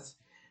Jesus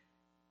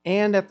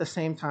and at the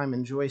same time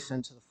enjoy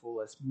sin to the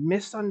fullest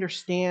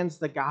misunderstands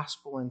the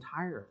gospel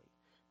entirely.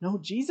 No,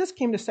 Jesus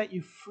came to set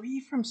you free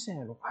from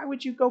sin. Why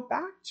would you go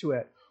back to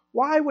it?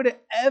 Why would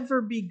it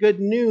ever be good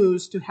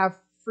news to have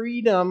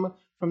freedom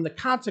from the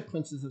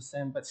consequences of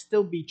sin but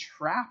still be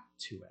trapped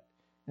to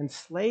it,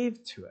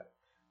 enslaved to it?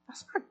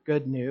 That's not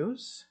good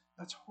news.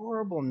 That's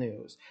horrible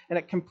news. And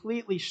it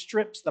completely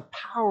strips the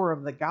power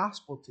of the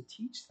gospel to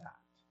teach that.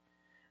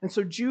 And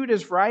so Jude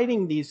is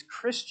writing these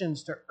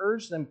Christians to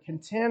urge them,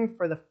 contend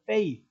for the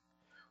faith.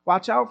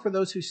 Watch out for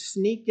those who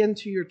sneak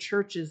into your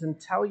churches and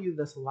tell you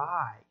this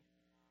lie.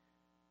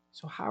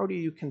 So how do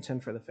you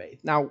contend for the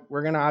faith? Now,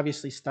 we're going to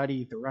obviously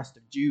study the rest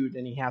of Jude,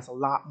 and he has a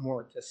lot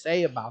more to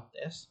say about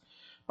this.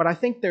 But I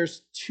think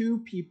there's two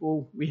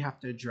people we have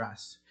to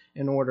address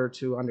in order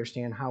to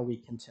understand how we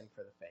contend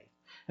for the faith.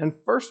 And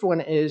first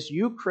one is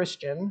you,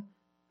 Christian,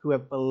 who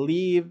have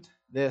believed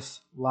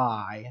this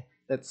lie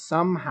that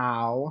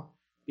somehow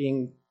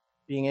being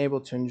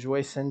able to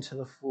enjoy sin to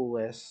the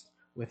fullest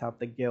without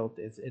the guilt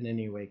is in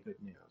any way good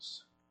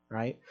news,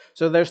 right?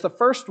 So there's the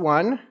first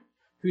one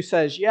who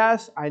says,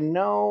 yes, I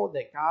know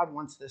that God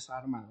wants this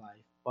out of my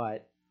life,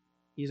 but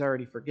he's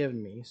already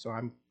forgiven me, so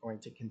I'm going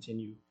to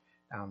continue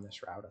down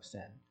this route of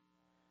sin.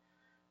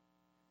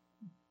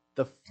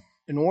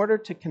 In order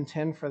to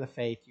contend for the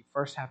faith, you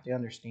first have to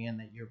understand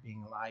that you're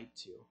being lied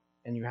to,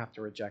 and you have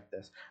to reject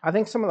this. I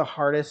think some of the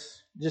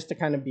hardest, just to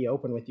kind of be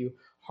open with you,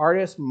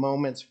 hardest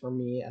moments for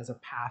me as a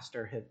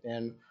pastor have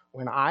been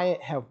when I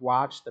have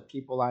watched the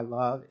people I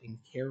love and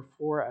care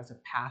for as a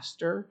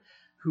pastor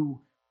who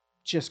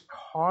just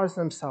cause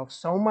themselves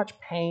so much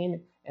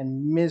pain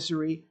and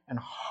misery and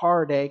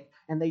heartache,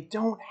 and they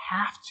don't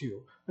have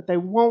to, but they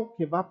won't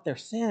give up their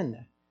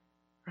sin,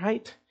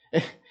 right?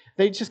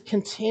 They just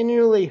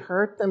continually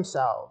hurt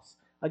themselves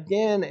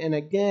again and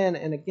again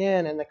and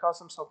again, and they cause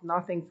themselves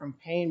nothing from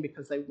pain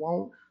because they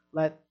won't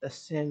let the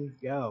sin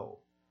go.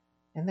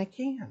 And they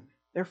can.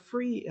 They're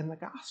free in the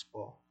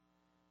gospel.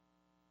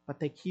 But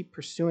they keep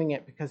pursuing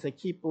it because they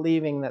keep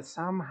believing that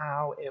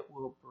somehow it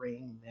will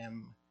bring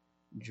them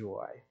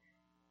joy.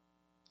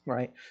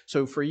 Right?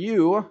 So for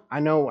you, I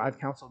know I've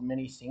counseled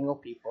many single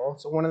people.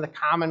 So one of the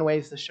common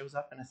ways this shows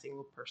up in a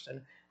single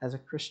person as a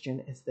Christian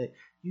is that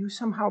you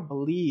somehow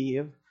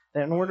believe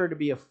that in order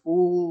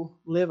to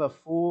live a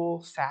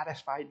full,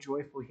 satisfied,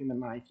 joyful human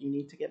life, you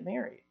need to get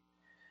married.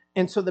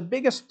 And so the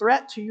biggest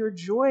threat to your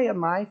joy in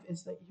life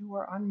is that you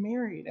are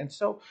unmarried. And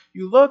so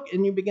you look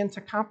and you begin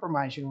to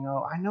compromise. You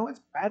know, I know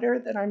it's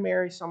better that I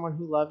marry someone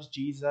who loves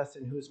Jesus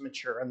and who is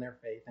mature in their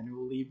faith and who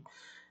will leave,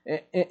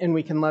 and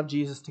we can love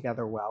Jesus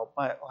together well.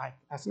 But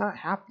that's not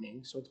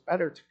happening. So it's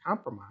better to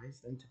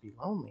compromise than to be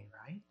lonely,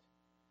 right?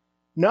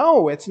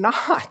 No, it's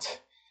not.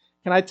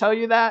 Can I tell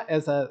you that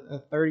as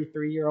a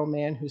 33-year-old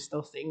man who's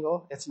still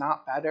single? It's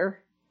not better,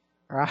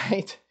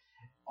 right?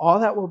 All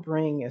that will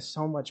bring is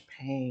so much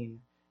pain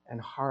and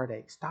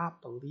heartache.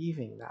 Stop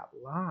believing that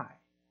lie.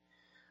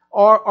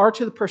 Or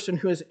to the person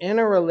who is in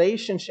a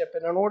relationship,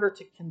 and in order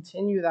to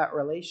continue that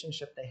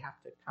relationship, they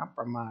have to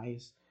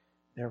compromise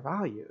their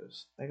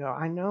values. They go,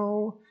 I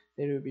know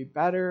that it would be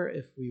better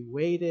if we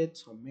waited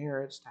till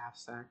marriage to have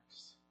sex,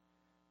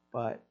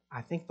 but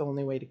I think the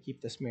only way to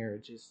keep this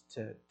marriage is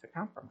to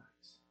compromise.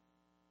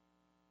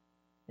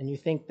 And you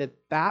think that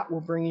that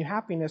will bring you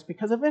happiness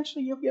because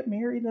eventually you'll get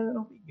married and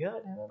it'll be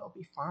good and it'll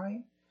be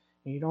fine.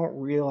 And you don't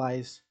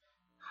realize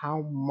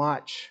how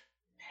much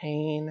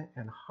pain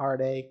and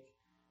heartache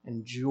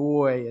and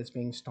joy is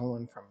being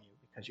stolen from you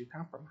because you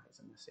compromise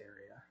in this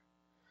area.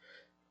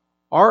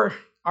 Or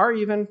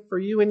even for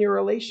you in your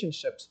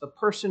relationships, the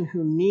person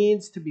who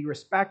needs to be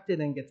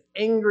respected and gets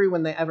angry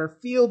when they ever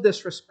feel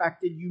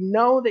disrespected, you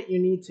know that you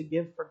need to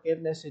give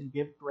forgiveness and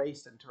give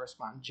grace and to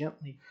respond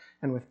gently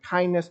and with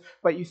kindness.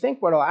 But you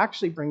think what will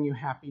actually bring you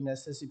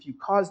happiness is if you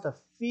cause the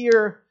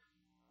fear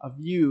of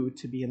you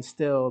to be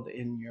instilled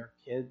in your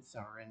kids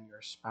or in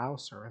your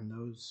spouse or in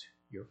those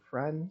your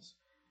friends.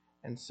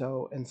 And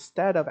so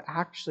instead of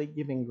actually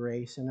giving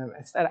grace and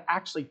instead of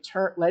actually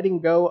letting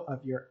go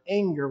of your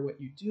anger,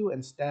 what you do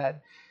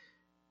instead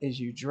is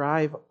you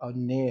drive a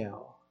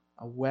nail,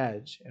 a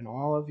wedge in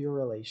all of your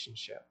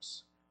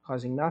relationships,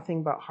 causing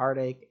nothing but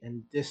heartache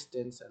and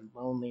distance and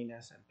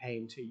loneliness and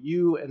pain to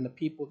you and the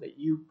people that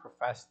you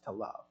profess to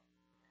love.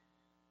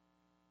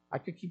 I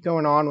could keep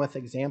going on with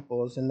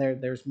examples, and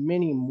there's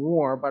many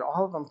more, but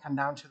all of them come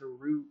down to the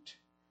root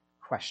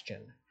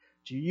question.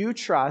 Do you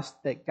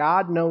trust that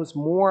God knows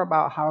more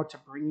about how to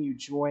bring you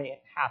joy and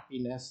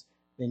happiness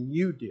than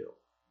you do?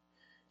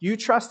 You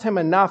trust him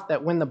enough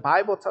that when the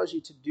Bible tells you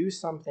to do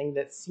something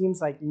that seems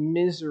like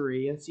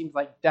misery and seems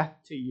like death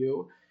to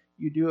you,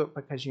 you do it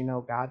because you know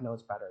God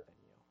knows better than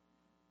you.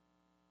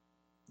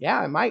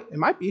 Yeah, it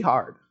might be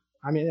hard.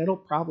 I mean, it'll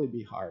probably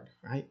be hard,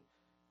 right?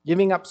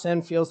 Giving up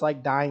sin feels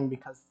like dying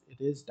because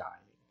it is dying,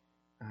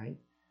 right?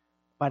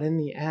 But in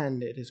the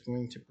end, it is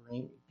going to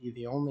be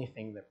the only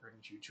thing that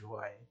brings you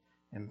joy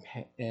and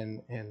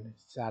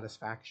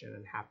satisfaction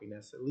and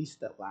happiness, at least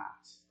that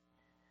lasts.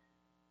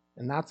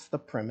 And that's the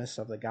premise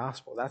of the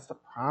gospel. That's the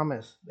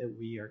promise that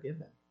we are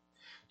given.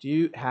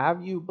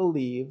 Have you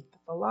believed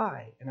the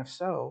lie? And if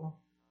so,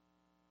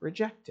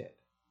 reject it.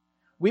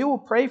 We will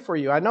pray for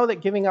you. I know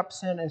that giving up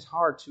sin is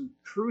hard. To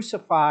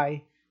crucify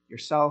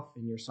yourself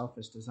and your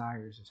selfish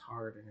desires is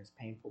hard and is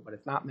painful, but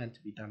it's not meant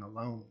to be done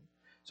alone.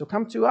 So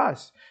come to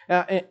us.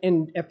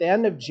 And at the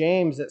end of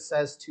James, it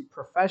says to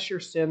profess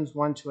your sins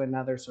one to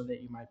another so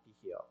that you might be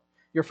healed.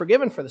 You're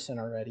forgiven for the sin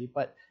already,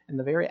 but in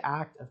the very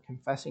act of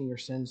confessing your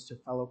sins to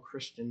fellow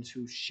Christians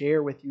who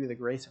share with you the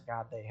grace of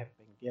God they have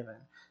been given,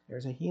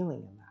 there's a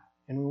healing in that.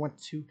 And we want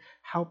to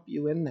help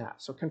you in that.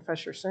 So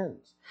confess your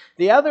sins.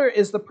 The other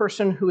is the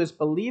person who has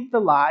believed the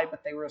lie,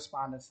 but they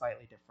responded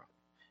slightly different.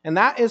 And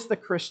that is the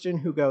Christian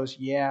who goes,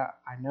 yeah,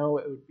 I know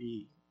it would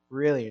be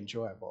really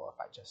enjoyable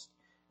if I just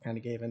kind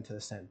of gave into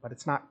the sin, but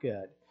it's not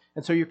good.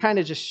 And so you're kind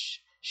of just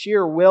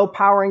sheer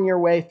willpowering your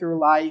way through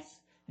life,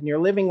 and you're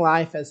living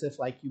life as if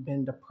like you've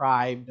been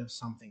deprived of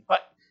something,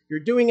 but you're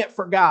doing it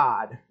for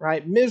God,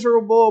 right?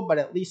 Miserable, but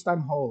at least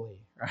I'm holy,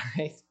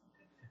 right?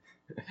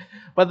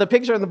 But the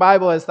picture in the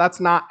Bible is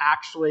that's not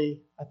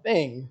actually a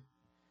thing.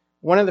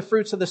 One of the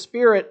fruits of the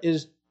Spirit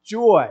is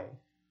joy,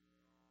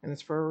 and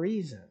it's for a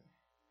reason.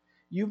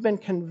 You've been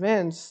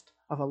convinced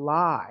of a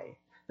lie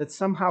that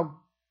somehow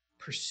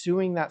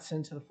pursuing that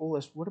sin to the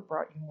fullest would have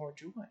brought you more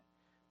joy.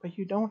 But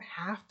you don't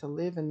have to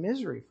live in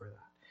misery for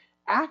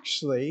that.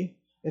 Actually,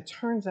 it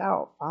turns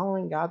out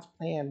following God's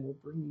plan will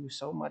bring you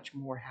so much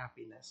more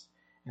happiness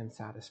and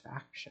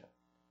satisfaction.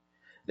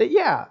 That,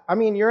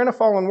 you're in a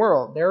fallen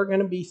world. There are going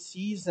to be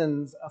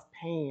seasons of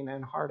pain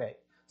and heartache.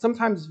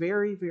 Sometimes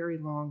very, very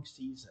long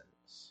seasons.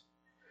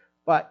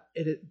 But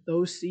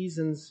those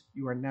seasons,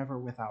 you are never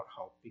without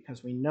hope,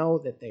 because we know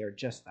that they are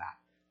just that,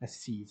 a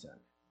season.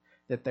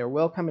 That there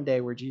will come a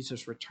day where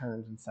Jesus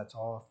returns and sets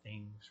all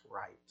things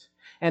right.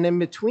 And in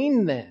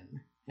between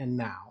then and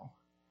now,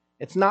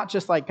 it's not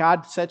just like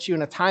God sets you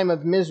in a time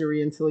of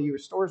misery until he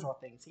restores all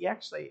things. He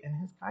actually, in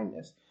his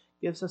kindness,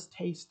 gives us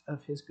taste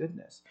of his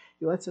goodness.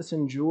 He lets us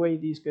enjoy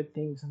these good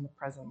things in the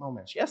present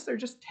moments. Yes, they're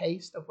just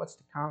taste of what's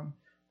to come,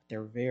 but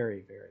they're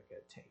very, very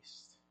good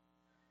taste.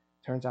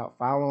 Turns out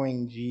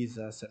following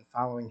Jesus and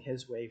following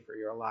his way for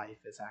your life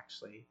is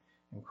actually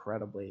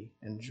incredibly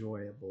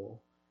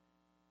enjoyable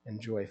and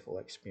joyful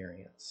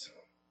experience.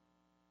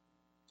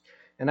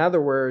 In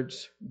other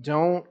words,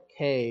 don't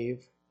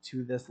cave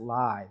to this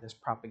lie, this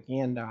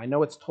propaganda. I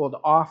know it's told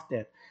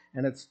often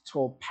and it's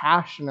told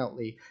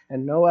passionately,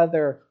 and no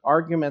other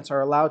arguments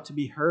are allowed to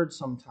be heard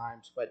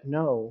sometimes, but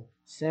no,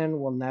 sin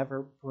will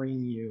never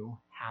bring you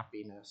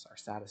happiness or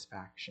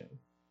satisfaction.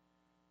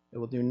 It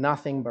will do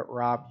nothing but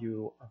rob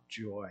you of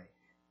joy.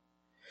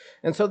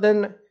 And so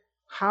then,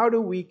 how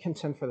do we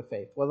contend for the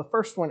faith? Well, the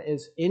first one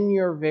is in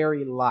your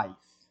very life.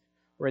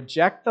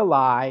 Reject the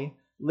lie.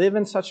 Live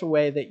in such a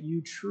way that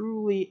you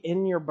truly,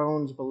 in your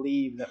bones,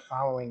 believe that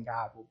following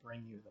God will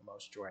bring you the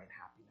most joy and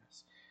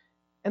happiness.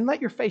 And let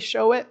your face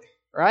show it,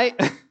 right?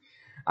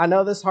 I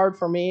know this is hard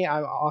for me.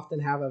 I often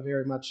have a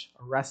very much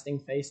resting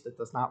face that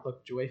does not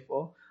look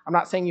joyful. I'm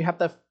not saying you have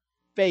to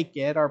fake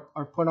it or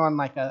put on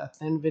like a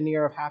thin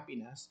veneer of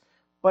happiness,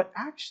 but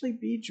actually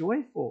be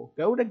joyful.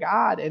 Go to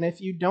God, and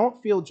if you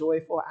don't feel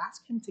joyful,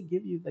 ask him to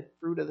give you the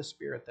fruit of the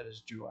Spirit that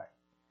is joy,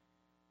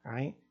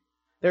 right?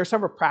 There are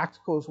several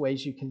practical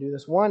ways you can do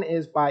this. One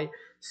is by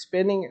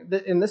spending,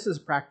 and this is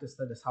a practice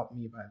that has helped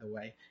me, by the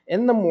way.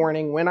 In the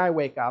morning, when I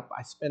wake up,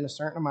 I spend a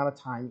certain amount of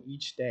time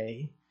each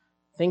day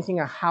thinking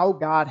of how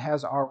God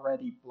has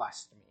already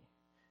blessed me,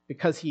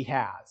 because he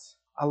has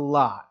a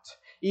lot.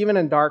 Even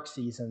in dark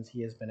seasons,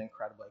 he has been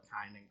incredibly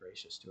kind and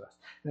gracious to us.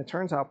 And it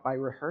turns out by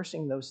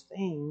rehearsing those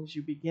things,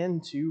 you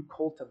begin to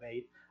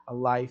cultivate a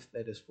life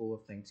that is full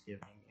of thanksgiving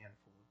and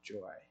full of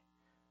joy,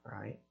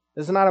 right?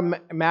 This is not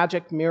a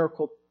magic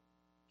miracle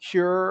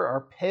cure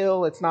or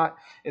pill. It's like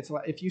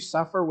if you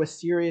suffer with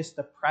serious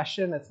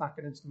depression, it's not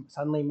going to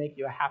suddenly make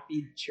you a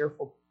happy,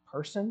 cheerful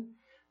person.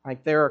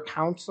 Like, there are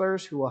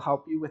counselors who will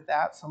help you with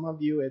that. Some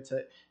of you, it's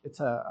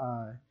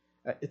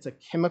a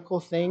chemical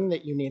thing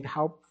that you need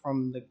help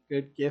from the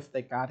good gift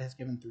that God has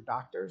given through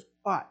doctors.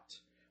 But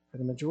for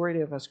the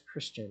majority of us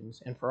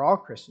Christians, and for all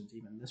Christians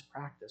even, this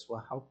practice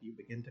will help you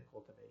begin to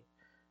cultivate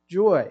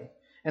joy.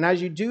 And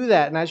as you do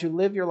that, and as you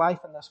live your life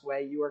in this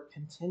way, you are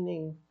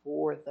contending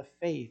for the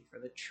faith, for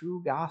the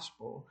true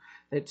gospel,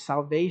 that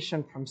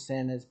salvation from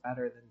sin is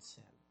better than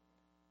sin.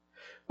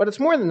 But it's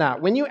more than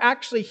that. When you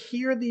actually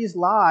hear these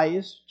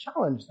lies,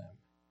 challenge them.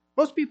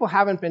 Most people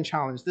haven't been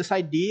challenged. This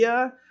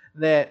idea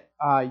that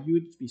you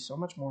would be so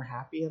much more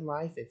happy in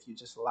life if you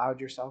just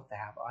allowed yourself to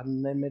have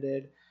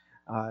unlimited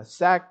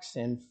sex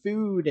and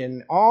food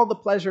and all the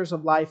pleasures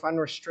of life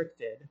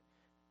unrestricted,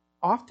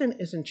 often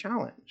isn't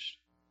challenged.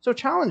 So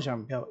challenge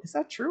them. Go, is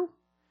that true?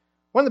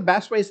 One of the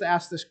best ways to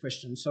ask this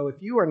question. So if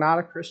you are not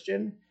a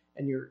Christian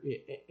and you're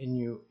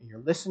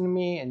listening to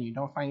me and you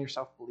don't find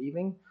yourself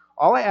believing,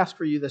 all I ask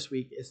for you this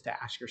week is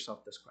to ask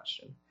yourself this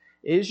question.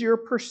 Is your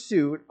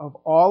pursuit of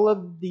all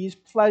of these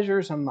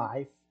pleasures in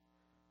life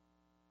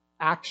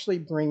actually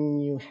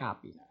bringing you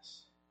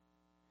happiness?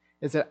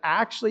 Is it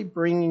actually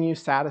bringing you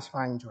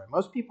satisfying joy?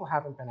 Most people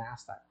haven't been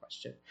asked that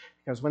question,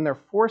 because when they're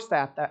forced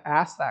to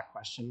ask that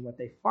question, what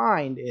they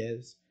find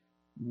is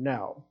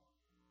no.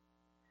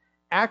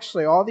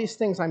 Actually, all these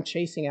things I'm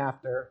chasing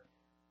after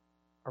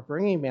are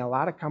bringing me a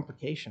lot of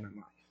complication in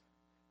life,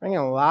 bringing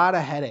a lot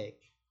of headache.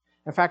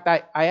 In fact,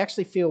 I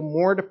actually feel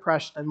more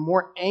depressed and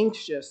more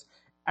anxious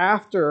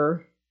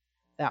after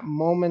that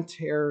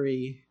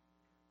momentary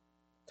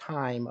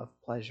time of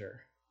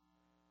pleasure,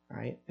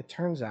 right? It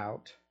turns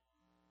out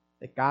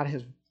that God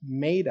has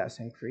made us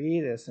and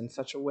created us in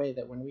such a way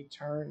that when we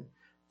turn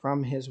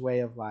from his way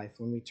of life,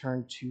 when we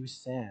turn to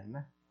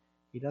sin,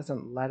 he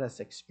doesn't let us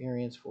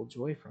experience full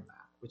joy from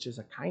that, which is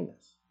a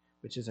kindness,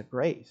 which is a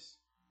grace,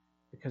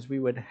 because we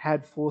would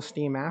head full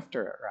steam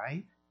after it,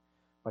 right?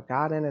 But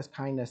God in his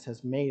kindness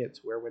has made it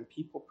to where when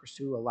people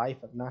pursue a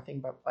life of nothing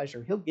but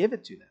pleasure, he'll give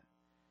it to them.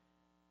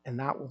 And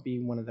that will be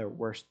one of their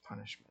worst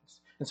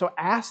punishments. And so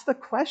ask the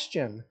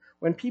question,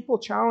 when people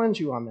challenge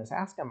you on this,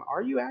 ask them,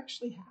 are you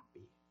actually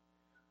happy?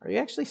 Are you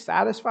actually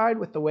satisfied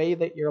with the way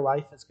that your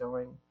life is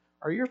going?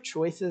 Are your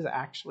choices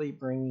actually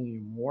bringing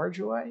you more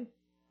joy,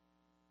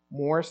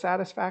 more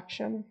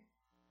satisfaction?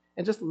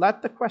 And just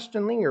let the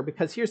question linger,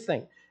 because here's the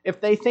thing. If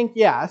they think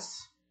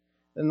yes,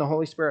 then the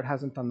Holy Spirit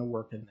hasn't done the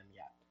work in them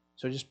yet.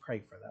 So just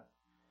pray for them.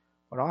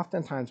 But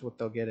oftentimes what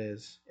they'll get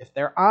is, if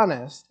they're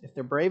honest, if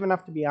they're brave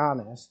enough to be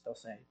honest, they'll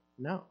say,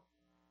 no,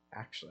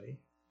 actually.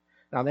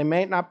 Now, they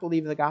may not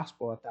believe the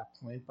gospel at that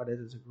point, but it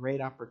is a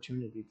great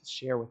opportunity to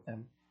share with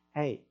them,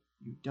 hey,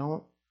 you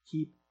don't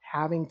keep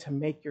having to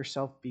make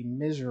yourself be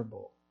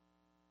miserable.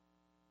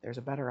 There's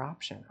a better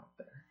option out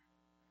there.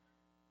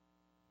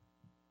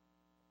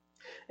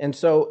 And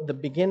so the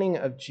beginning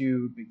of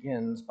Jude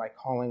begins by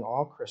calling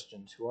all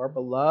Christians who are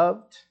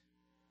beloved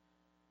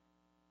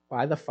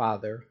by the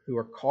Father, who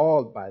are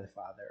called by the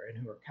Father, and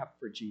who are kept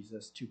for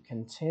Jesus, to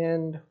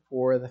contend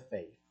for the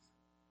faith,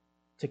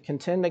 to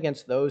contend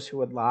against those who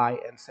would lie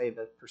and say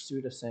that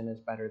pursuit of sin is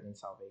better than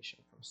salvation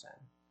from sin.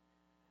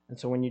 And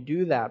so when you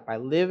do that, by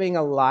living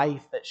a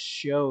life that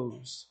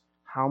shows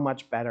how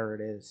much better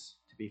it is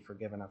to be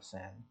forgiven of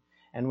sin,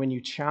 and when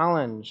you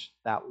challenge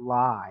that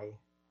lie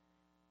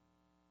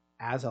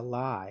as a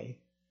lie,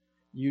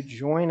 you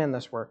join in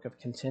this work of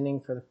contending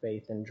for the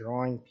faith and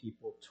drawing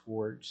people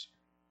towards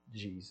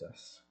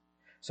Jesus.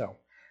 So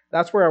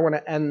that's where I want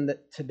to end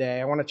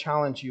today. I want to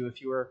challenge you,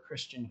 if you are a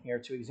Christian here,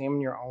 to examine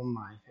your own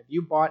life. Have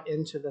you bought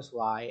into this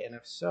lie? And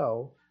if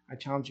so, I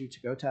challenge you to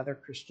go to other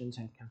Christians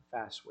and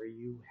confess where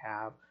you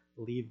have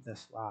believed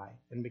this lie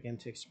and begin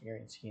to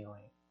experience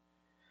healing.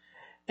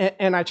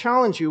 And I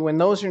challenge you, when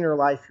those in your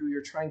life who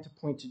you're trying to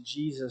point to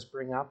Jesus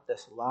bring up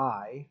this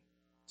lie,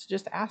 to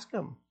just ask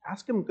them.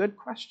 Ask them good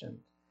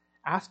questions.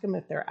 Ask them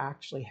if they're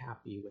actually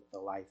happy with the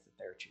life that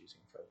they're choosing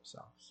for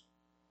themselves.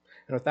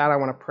 And with that, I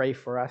want to pray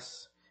for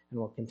us, and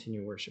we'll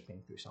continue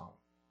worshiping through song.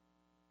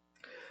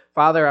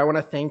 Father, I want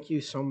to thank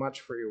you so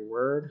much for your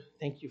word.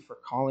 Thank you for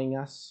calling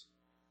us,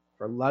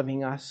 for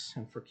loving us,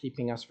 and for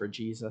keeping us for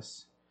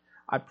Jesus.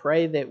 I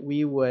pray that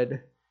we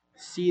would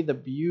see the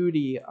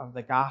beauty of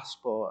the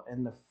gospel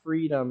and the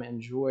freedom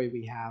and joy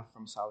we have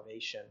from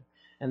salvation,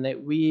 and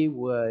that we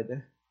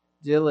would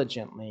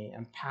diligently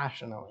and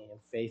passionately and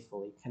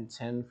faithfully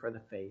contend for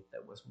the faith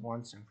that was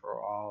once and for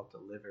all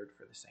delivered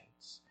for the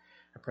saints.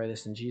 I pray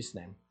this in Jesus'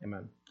 name.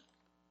 Amen.